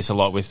I see this a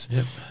lot with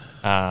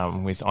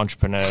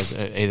entrepreneurs,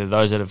 either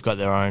those that have got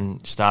their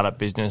own startup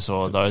business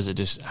or those that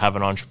just have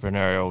an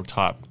entrepreneurial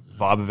type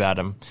vibe about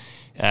them.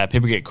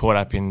 People get caught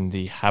up in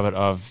the habit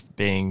of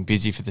being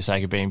busy for the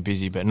sake of being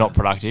busy, but not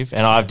productive.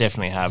 And I've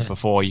definitely have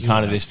before. You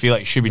kind of just feel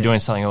like you should be doing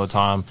something all the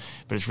time,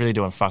 but it's really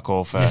doing fuck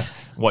all for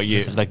what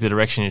you like, the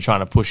direction you're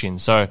trying to push in.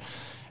 So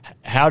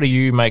how do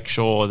you make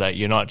sure that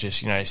you're not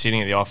just, you know,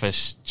 sitting at the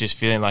office just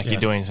feeling like you're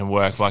doing some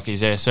work? Like,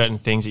 is there certain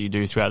things that you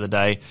do throughout the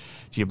day?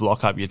 Do you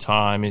block up your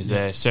time? Is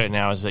there certain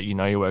hours that you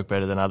know you work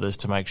better than others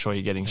to make sure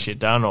you're getting shit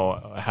done? Or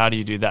how do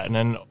you do that? And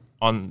then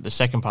on the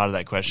second part of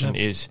that question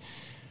is,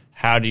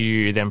 how do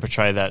you then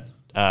portray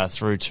that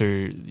through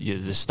to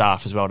the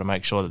staff as well to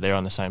make sure that they're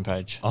on the same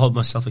page? I hold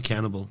myself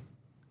accountable,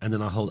 and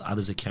then I hold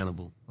others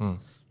accountable.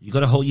 You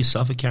got to hold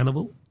yourself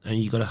accountable, and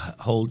you got to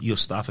hold your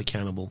staff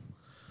accountable.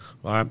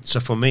 Right. So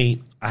for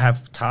me, I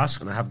have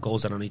tasks and I have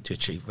goals that I need to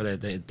achieve, whether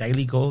they're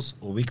daily goals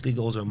or weekly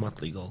goals or a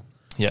monthly goal.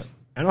 Yeah.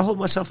 And I hold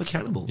myself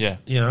accountable. Yeah.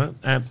 You know,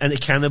 and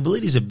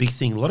accountability is a big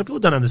thing. A lot of people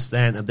don't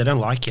understand and they don't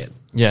like it.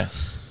 Yeah.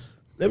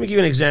 Let me give you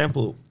an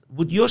example.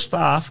 Would your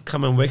staff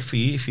come and work for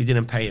you if you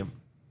didn't pay them?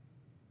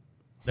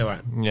 They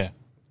won't. Yeah.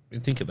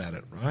 You think about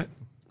it, right?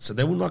 So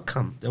they will not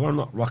come. They will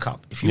not rock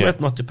up. If you were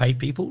not to pay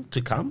people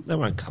to come, they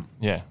won't come.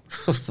 Yeah.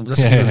 That's what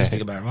you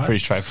think about, right? Pretty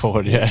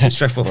straightforward, yeah. Pretty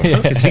straightforward.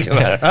 Think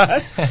about it,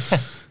 right?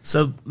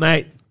 So,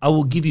 mate, I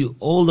will give you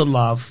all the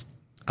love.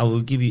 I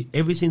will give you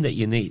everything that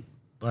you need.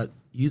 But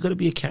you got to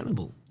be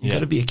accountable. You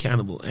got to be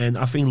accountable. And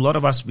I think a lot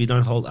of us, we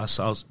don't hold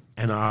ourselves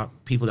and our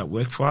people that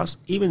work for us,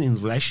 even in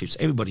relationships,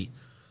 everybody.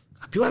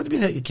 People have to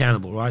be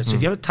accountable, right? So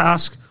if you have a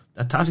task,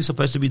 that task is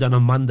supposed to be done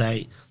on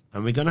Monday,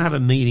 and we're going to have a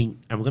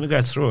meeting, and we're going to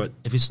go through it.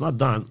 If it's not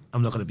done,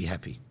 I'm not going to be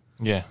happy.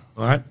 Yeah.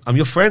 All right? I'm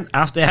your friend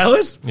after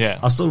hours. Yeah.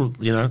 I'll still,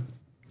 you know,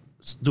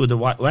 do it the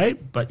right way,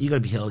 but you got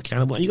to be held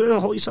accountable. And you got to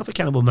hold yourself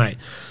accountable, mate.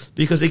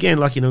 Because, again,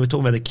 like, you know, we're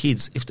talking about the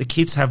kids. If the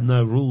kids have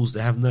no rules,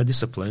 they have no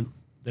discipline,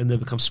 then they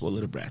become spoiled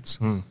little brats.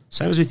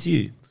 Same as with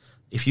you.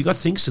 If you got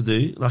things to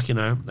do, like, you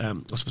know, I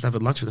was supposed to have a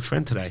lunch with a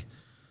friend today,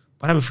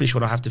 but I haven't finished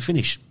what I have to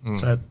finish.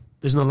 So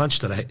there's no lunch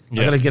today. I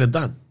got to get it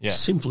done.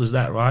 Simple as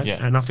that, right?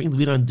 And I think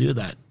we don't do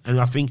that. And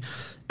I think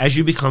as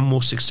you become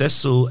more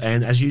successful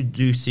and as you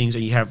do things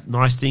and you have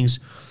nice things,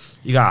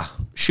 you go,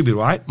 should be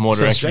right. More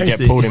direction. You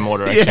get pulled in more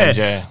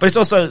directions, But it's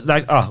also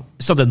like,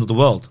 it's not the end of the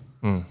world.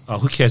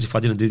 Who cares if I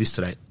didn't do this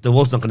today? The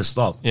world's not going to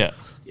stop. Yeah,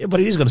 but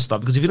it is going to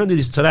stop, because if you don't do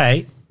this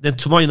today, then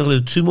tomorrow you're not going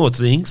to do 2 more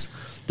things.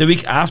 The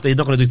week after, you're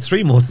not going to do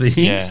 3 more things.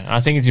 Yeah, I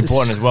think it's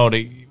important as well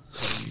to,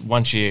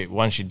 once you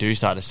do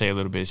start to see a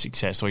little bit of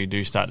success, or you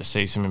do start to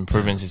see some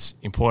improvements, it's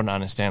important to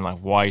understand like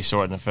why you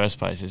saw it in the first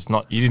place. It's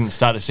not, you didn't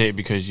start to see it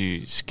because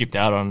you skipped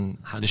out on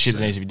 100%. The shit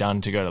that needs to be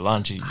done to go to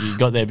lunch. You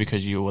got there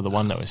because you were the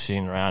one that was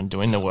sitting around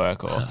doing the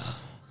work or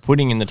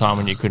putting in the time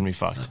when you couldn't be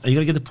fucked. You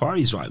got to get the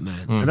priorities right,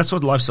 man. And that's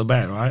what life's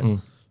about, right?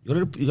 You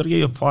got to get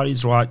your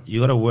priorities right.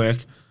 You got to work.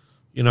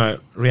 You know,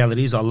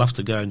 reality is I love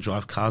to go and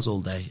drive cars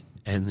all day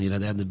and, you know,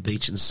 down the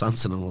beach and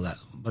sunset and all that.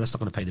 But that's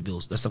not going to pay the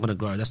bills. That's not going to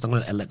grow. That's not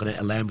going to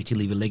allow me to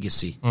leave a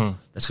legacy.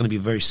 That's going to be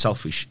very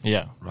selfish.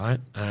 Yeah. Right?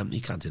 You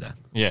can't do that.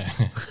 Yeah.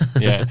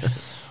 Yeah.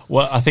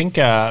 Well, I think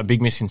a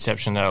big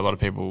misconception that a lot of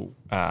people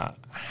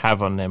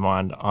have on their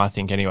mind, I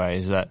think anyway,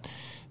 is that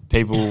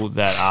people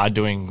that are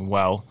doing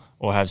well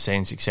or have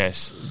seen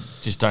success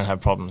just don't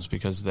have problems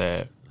because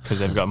they're because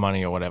they've got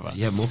money or whatever.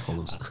 Yeah, more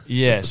problems.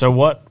 Yeah. So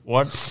what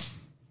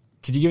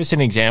could you give us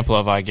an example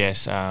of, I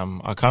guess, I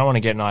kind of want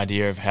to get an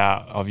idea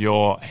of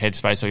your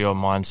headspace or your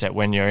mindset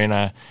when you're in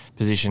a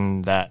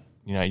position that,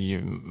 you know, you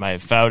may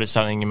have failed at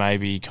something, you may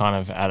be kind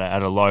of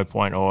at a low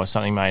point, or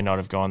something may not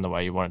have gone the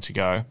way you want it to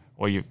go,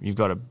 or you've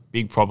got a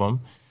big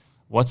problem.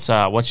 What's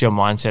your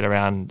mindset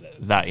around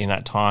that in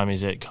that time?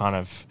 Is it kind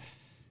of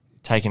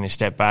taking a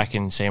step back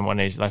and seeing what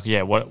needs, like,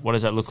 what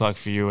does that look like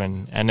for you?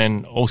 And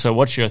then also,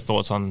 what's your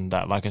thoughts on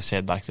that? Like I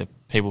said, like the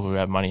people who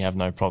have money have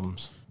no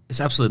problems. It's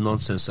absolute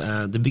nonsense.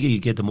 The bigger you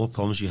get, the more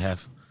problems you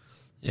have.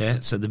 Yeah,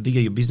 so the bigger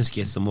your business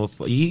gets, the more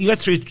you go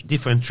through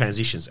different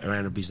transitions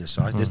around a business,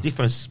 right? There's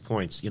different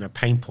points,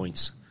 pain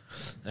points.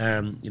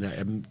 $2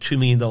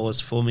 million,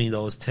 $4 million,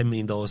 $10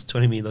 million, $20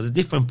 million. There's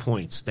different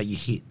points that you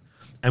hit,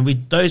 and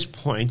with those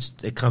points,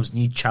 there comes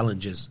new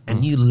challenges and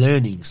new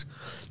learnings.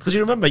 Because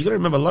you got to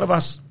remember, a lot of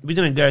us, we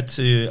didn't go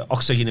to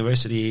Oxford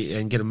University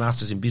and get a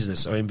master's in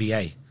business or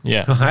MBA.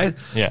 Yeah. Right?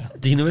 Yeah.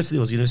 The university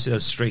was University of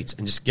the Streets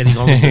and just getting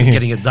on with it and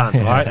getting it done,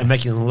 right? And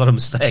making a lot of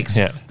mistakes.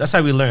 Yeah. That's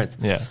how we learned.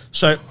 Yeah.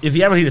 So if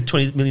you haven't hit a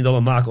 $20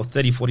 million mark or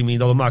 $30, $40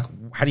 million mark,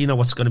 how do you know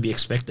what's going to be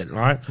expected,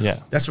 right? Yeah.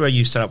 That's where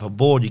you set up a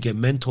board, you get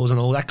mentors and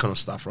all that kind of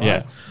stuff, right?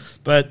 Yeah.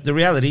 But the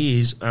reality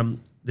is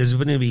there's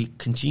going to be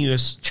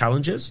continuous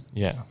challenges.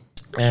 Yeah.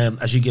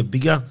 As you get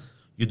bigger,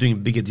 you're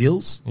doing bigger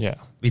deals. Yeah.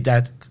 With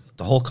that,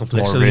 the whole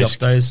complexity of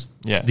those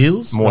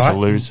deals. More right? to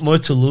lose. More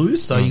to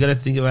lose. So you got to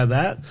think about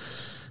that.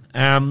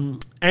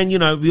 And,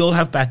 we all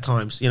have bad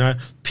times.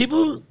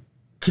 People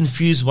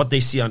confuse what they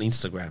see on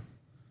Instagram.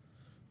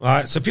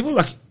 Right? So people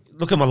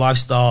look at my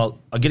lifestyle.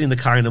 I get in the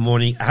car in the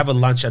morning. I have a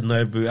lunch at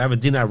Nobu. I have a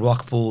dinner at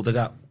Rockpool. They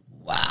go,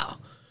 wow.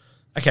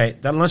 Okay,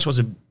 that lunch was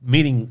a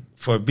meeting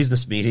for a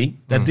business meeting.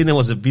 That dinner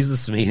was a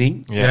business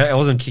meeting. Yeah. I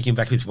wasn't kicking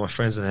back with my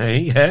friends and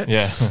hanging.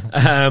 Yeah.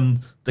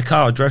 The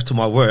car I drove to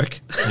my work.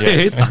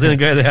 Yeah. I didn't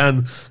go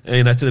down,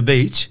 to the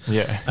beach.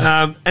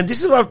 Yeah. And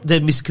this is what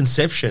the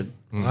misconception,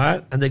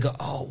 right? And they go,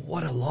 "Oh,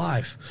 what a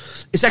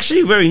life!" It's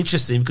actually very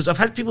interesting because I've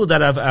had people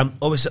that have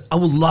always said, "I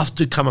would love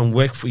to come and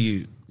work for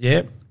you."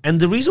 Yeah. And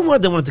the reason why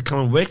they wanted to come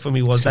and work for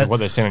me was that what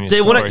they're seeing on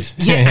your stories.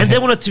 and they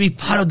wanted to be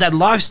part of that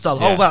lifestyle.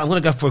 Yeah. Oh, wow, I'm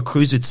going to go for a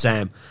cruise with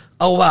Sam.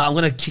 Oh, wow, I'm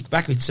going to kick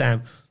back with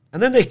Sam.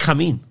 And then they come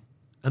in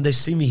and they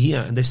see me here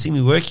and they see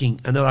me working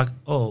and they're like,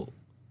 "Oh,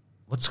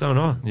 what's going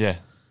on?" Yeah.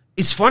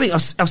 It's funny.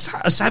 I've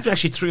happened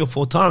actually 3 or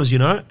 4 times,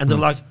 and they're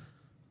like,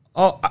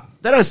 "Oh,"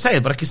 they don't say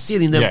it, but I can see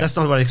it in them. Yeah. That's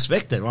not what I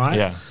expected, right?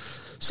 Yeah.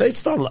 So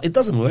it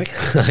doesn't work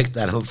like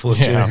that,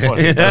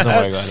 unfortunately. Yeah, it doesn't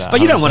work like that.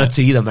 But you don't 100%. want it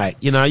to either, mate.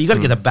 You got to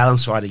get the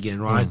balance right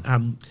again, right?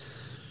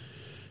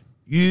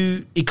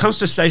 It comes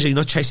to a stage that you're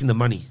not chasing the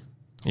money.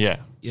 Yeah.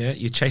 Yeah,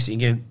 you're chasing,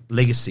 again,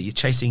 legacy. You're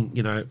chasing,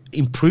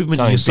 improvement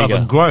Something in yourself bigger,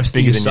 and growth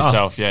bigger in than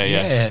yourself.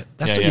 yourself.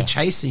 That's what you're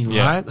chasing,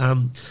 Yeah. right?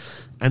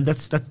 And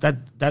that's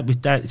that.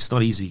 With that, it's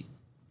not easy.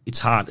 It's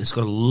hard. It's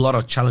got a lot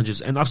of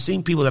challenges. And I've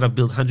seen people that have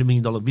built $100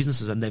 million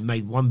businesses and they've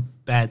made one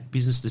bad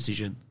business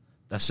decision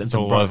that sent It's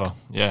them all broke. over.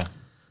 Yeah.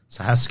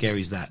 So how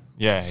scary is that?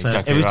 Yeah, so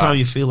exactly every right. time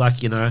you feel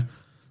like, you don't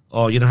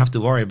have to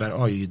worry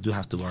about it, you do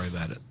have to worry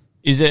about it.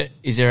 Is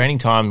there any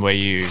time where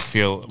you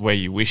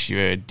wish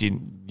you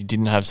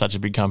didn't have such a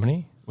big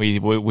company? Where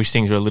you wish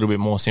things were a little bit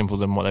more simple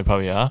than what they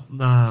probably are?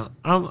 Nah,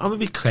 I'm a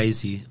bit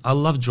crazy. I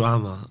love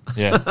drama.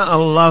 Yeah. I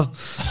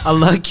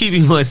love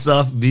keeping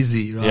myself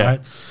busy, right?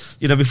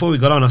 Yeah. Before we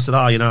got on, I said,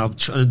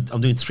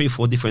 I'm doing 3 or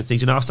 4 different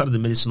things. I started the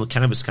medicinal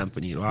cannabis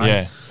company, right?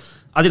 Yeah.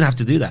 I didn't have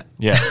to do that.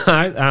 Yeah.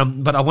 Right?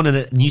 But I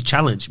wanted a new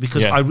challenge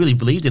because I really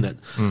believed in it.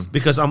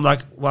 Because I'm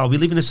like, wow, we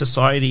live in a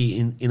society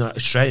in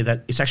Australia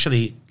that it's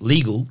actually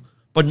legal,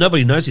 but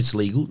nobody knows it's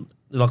legal.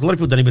 Like a lot of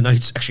people don't even know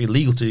it's actually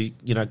legal to,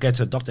 go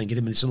to a doctor and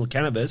get medicinal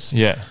cannabis.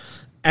 Yeah.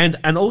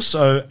 And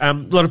also, a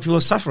lot of people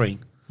are suffering.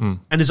 And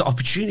there's an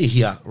opportunity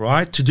here,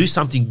 right, to do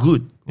something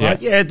good. Right?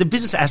 Yeah, the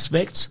business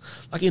aspects,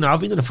 like, I've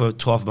been doing it for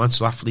 12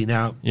 months roughly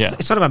now. Yeah.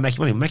 It's not about making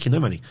money. I'm making no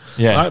money.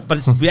 Yeah. Right?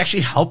 But we're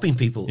actually helping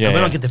people. Yeah, and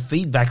when yeah. I get the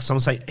feedback,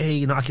 someone say,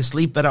 "Hey, I can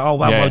sleep better. Oh,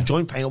 wow, Yeah. my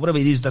joint pain," or whatever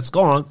it is that's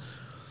gone.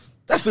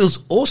 That feels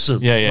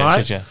awesome. Yeah, yeah,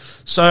 right? sure.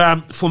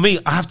 So for me,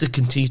 I have to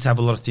continue to have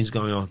a lot of things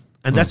going on.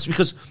 And that's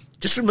because,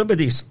 just remember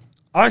this,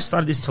 I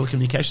started this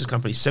telecommunications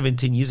company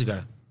 17 years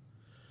ago.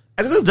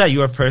 At the end of the day,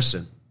 you're a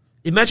person.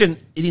 Imagine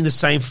eating the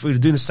same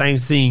food, doing the same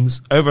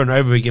things over and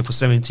over again for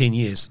 17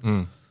 years.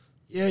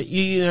 Yeah,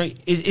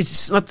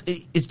 it's not.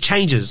 It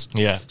changes.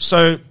 Yeah.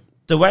 So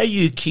the way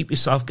you keep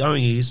yourself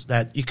going is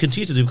that you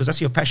continue to do, because that's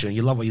your passion.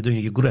 You love what you're doing.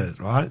 You're good at it,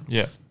 right?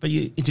 Yeah. But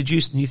you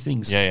introduce new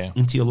things Yeah.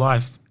 into your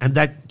life, and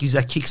that gives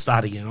that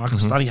kickstart again. Right?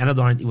 Starting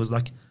Anodyne, it was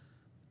like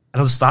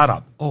another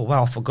startup. Oh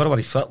wow, I forgot what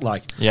it felt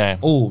like. Yeah.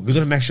 Oh, we're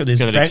gonna make sure there's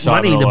Got that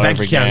money in the excitement all bank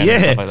over account. again and Yeah.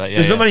 stuff like that. Yeah,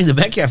 There's no yeah. money in the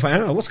bank account. I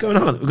know what's going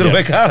on. We're gonna Yeah.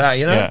 work harder.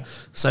 Yeah.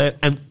 So,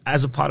 and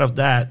as a part of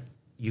that,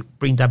 you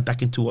bring that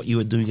back into what you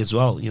were doing as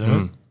well.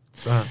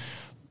 So,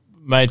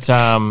 Mate,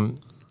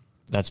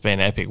 that's been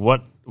epic.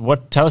 What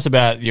Tell us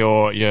about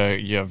your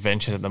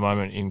ventures at the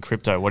moment in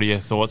crypto. What are your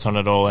thoughts on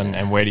it all,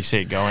 and where do you see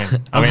it going?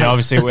 I mean,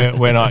 obviously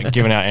we're not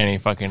giving out any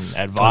fucking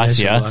advice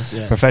here,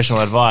 professional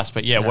advice,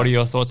 but what are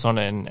your thoughts on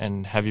it,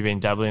 and have you been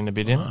dabbling a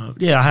bit in it?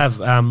 Yeah, I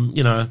have.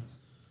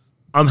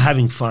 I'm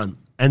having fun,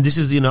 and this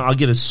is I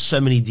get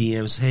so many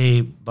DMs.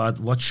 Hey, but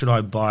what should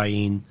I buy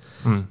in?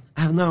 I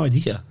have no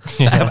idea.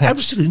 I have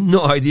absolutely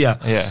no idea.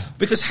 Yeah,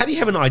 because how do you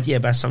have an idea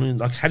about something?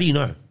 Like, how do you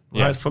know?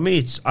 Yeah. Right? For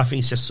me, I think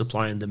it's just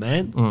supply and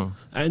demand,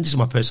 and this is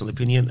my personal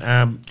opinion.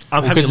 I'm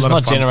having a lot it's of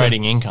not fun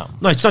generating income.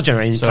 No, it's not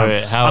generating income.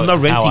 I'm not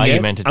renting how are it.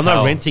 you meant to I'm tell?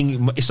 not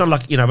renting. It's not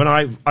like when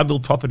I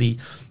build property,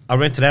 I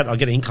rent it out. I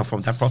get income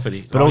from that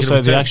property. But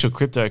also the actual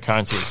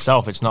cryptocurrency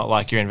itself. It's not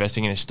like you're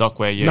investing in a stock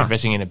where you're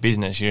investing in a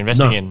business. You're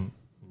investing in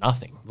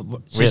nothing.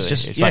 So really,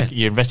 it's like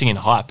you're investing in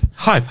hype.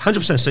 Hype,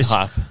 100%. So it's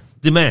hype.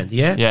 Demand,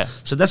 yeah? Yeah.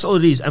 So that's all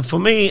it is. And for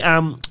me,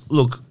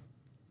 look,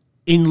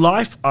 in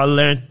life, I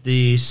learned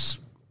this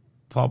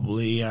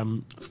probably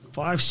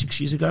 5-6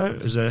 years ago.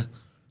 It was a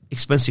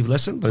expensive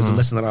lesson, but it's a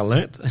lesson that I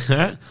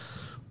learned.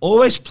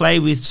 Always play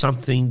with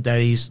something that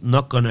is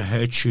not going to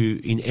hurt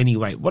you in any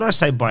way. What I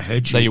say by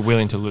hurt you... That you're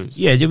willing to lose.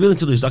 Yeah, you're willing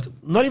to lose. Like,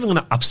 not even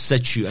going to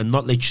upset you and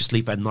not let you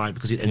sleep at night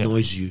because it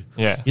annoys you.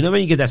 Yeah. You know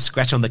when you get that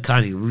scratch on the car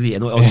and it really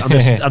annoys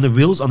on the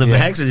wheels, on the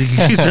bags, and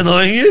it keeps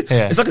annoying you?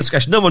 Yeah. It's like a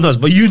scratch. No one knows,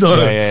 but you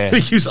know.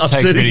 It keeps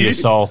upsetting Takes you. your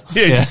soul.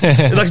 Yeah, it's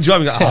like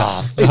driving.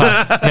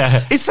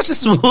 It's such a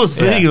small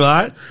thing,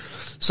 right?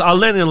 So I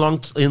learned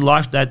in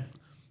life that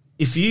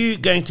if you're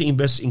going to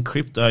invest in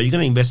crypto, you're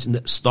going to invest in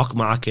the stock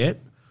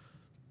market.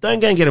 Don't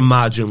go and get a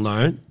margin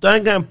loan.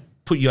 Don't go and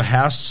put your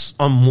house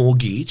on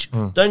mortgage.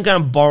 Don't go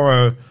and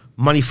borrow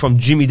money from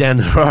Jimmy down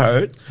the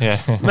road. Yeah.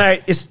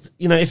 Mate, it's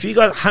if you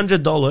got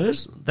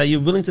 $100 that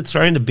you're willing to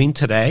throw in the bin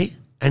today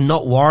and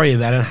not worry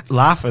about it, and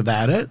laugh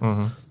about it,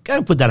 go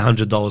and put that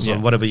 $100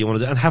 on whatever you want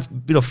to do and have a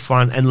bit of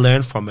fun and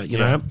learn from it, you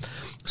know?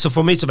 So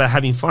for me, it's about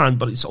having fun,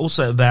 but it's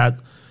also about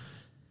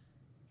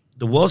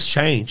the world's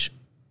changed.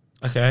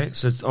 Okay?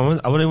 So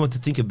I want to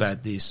think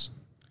about this.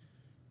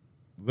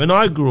 When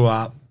I grew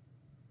up,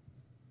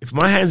 if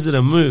my hands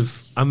didn't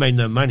move, I made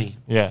no money.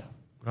 Yeah.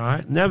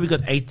 Right? Now we got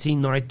 18,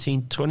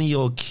 19,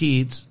 20-year-old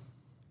kids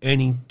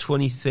earning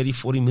 $20, $30,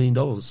 $40 million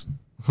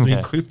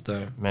doing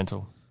crypto.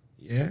 Mental.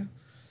 Yeah.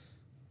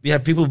 We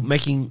have people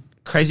making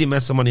crazy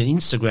amounts of money on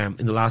Instagram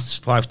in the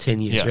last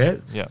 5-10 years, right?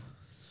 Yeah.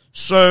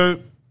 So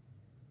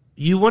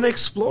you want to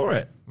explore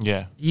it.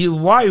 Yeah.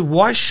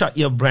 Why shut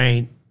your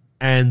brain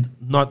and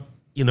not,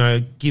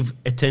 give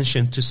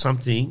attention to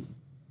something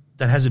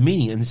that has a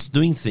meaning and it's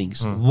doing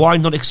things? Why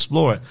not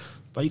explore it?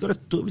 But you got to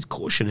do it with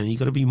caution, and you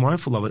got to be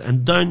mindful of it.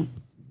 And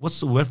what's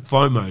the word?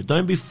 FOMO.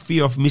 Don't be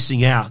fear of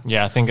missing out.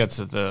 Yeah, I think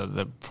that's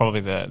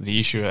probably the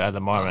issue at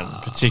the moment,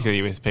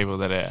 particularly with people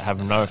that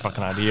have no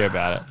fucking idea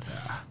about it,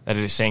 that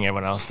are seeing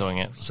everyone else doing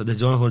it. So they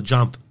don't want to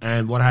jump.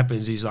 And what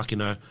happens is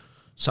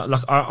so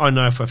like I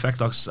know for a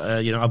fact,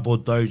 I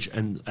bought Doge,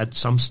 and at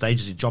some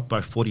stages it dropped by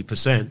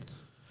 40%.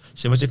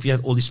 So imagine if you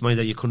had all this money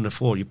that you couldn't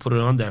afford, you put it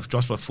on there, it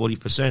drops by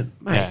 40%.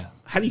 Mate,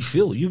 how do you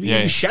feel? You'll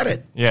be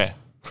shattered. Yeah.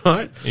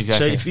 Right?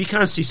 Exactly. So if you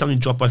can't see something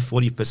drop by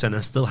 40%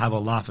 and still have a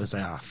laugh and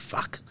say,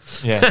 fuck.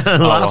 Yeah.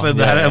 Laugh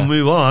about it and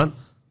move on,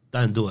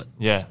 don't do it.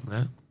 Yeah.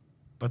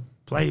 But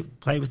play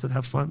with it,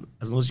 have fun,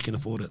 as long as you can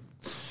afford it.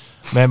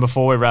 Man,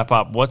 before we wrap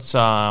up, what's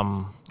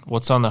on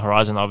the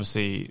horizon?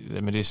 Obviously,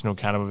 the medicinal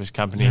cannabis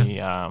company.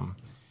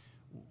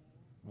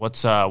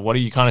 What are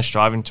you kind of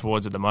striving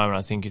towards at the moment?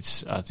 I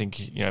think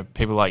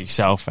people like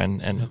yourself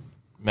and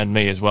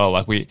me as well.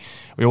 Like we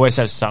always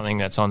have something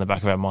that's on the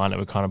back of our mind that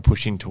we're kind of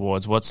pushing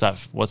towards. What's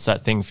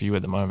that thing for you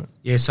at the moment?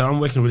 Yeah, so I'm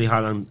working really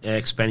hard on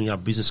expanding our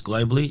business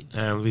globally.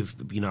 I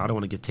don't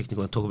want to get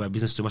technical and talk about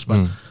business too much,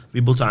 but we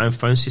built our own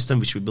phone system,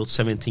 which we built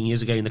 17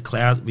 years ago in the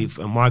cloud. We've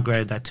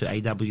migrated that to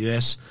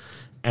AWS.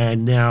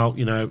 And now,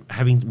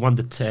 having won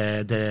the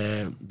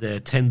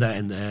tender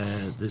and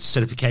the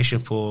certification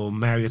for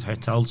Marriott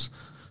hotels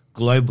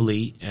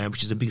globally,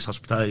 which is the biggest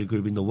hospitality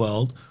group in the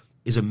world,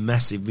 is a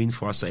massive win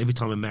for us. So every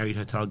time a Marriott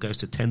hotel goes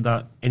to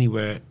tender,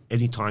 anywhere,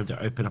 anytime they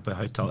open up a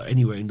hotel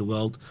anywhere in the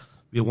world,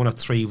 we're one of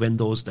 3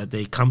 vendors that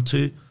they come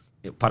to,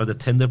 part of the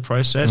tender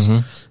process.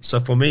 So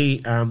for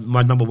me,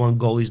 my number one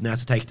goal is now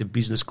to take the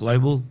business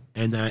global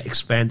and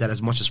expand that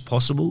as much as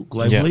possible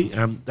globally.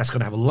 That's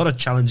going to have a lot of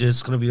challenges.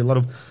 It's going to be a lot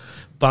of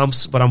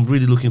bumps, but I'm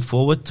really looking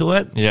forward to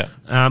it. Yeah.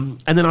 And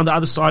then on the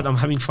other side, I'm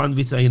having fun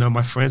with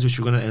my friends, which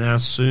we're going to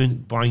announce soon,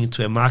 buying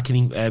into a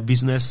marketing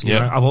business. You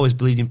know, I've always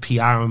believed in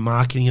PR and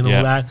marketing and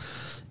all that.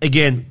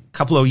 Again, a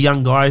couple of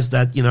young guys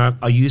that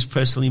I use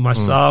personally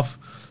myself.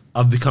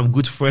 I've become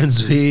good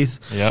friends with.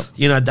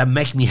 That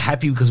make me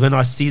happy because when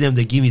I see them,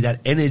 they give me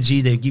that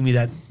energy. They give me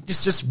that.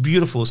 It's just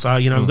beautiful. So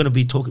we're going to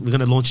be talking. We're going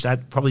to launch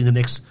that probably in the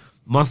next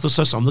month or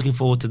so. So I'm looking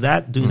forward to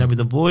that. Doing that with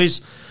the boys.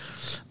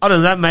 Other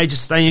than that, mate,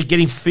 just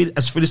getting fit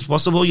as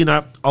possible.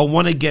 I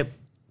want to get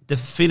the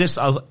fittest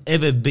I've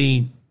ever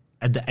been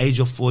at the age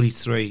of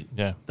 43.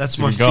 Yeah. That's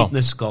my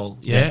fitness goal.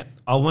 Yeah.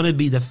 I want to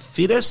be the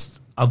fittest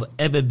I've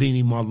ever been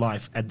in my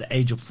life at the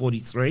age of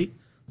 43.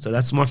 So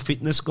that's my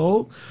fitness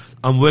goal.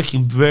 I'm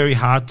working very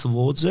hard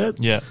towards it.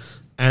 Yeah.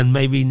 And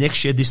maybe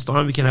next year this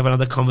time we can have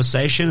another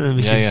conversation and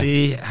we can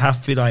see how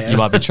fit I am. You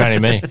might be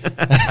training me.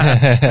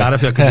 I don't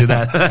think I can do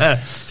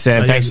that.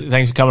 Sam,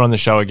 thanks for coming on the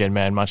show again,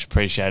 man. Much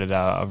appreciated.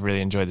 I've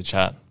really enjoyed the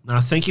chat. No,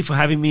 thank you for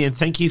having me, and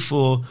thank you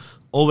for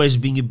always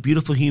being a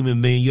beautiful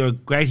human being. You're a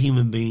great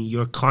human being.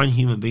 You're a kind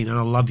human being, and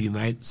I love you,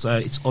 mate. So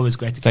it's always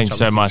great to catch up with you. Thanks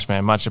so much,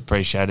 man. Much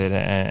appreciated,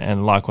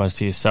 and likewise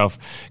to yourself.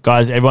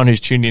 Guys, everyone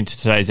who's tuned into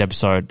today's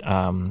episode,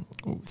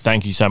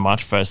 thank you so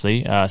much,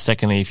 firstly.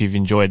 Secondly, if you've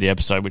enjoyed the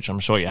episode, which I'm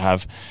sure you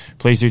have,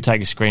 please do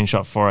take a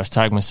screenshot for us.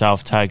 Tag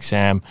myself, tag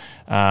Sam,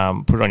 put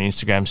it on your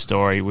Instagram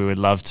story. We would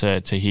love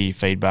to hear your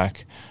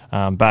feedback.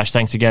 Bash,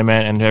 thanks again,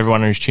 man. And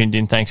everyone who's tuned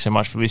in, thanks so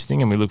much for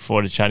listening, and we look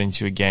forward to chatting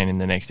to you again in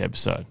the next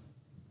episode.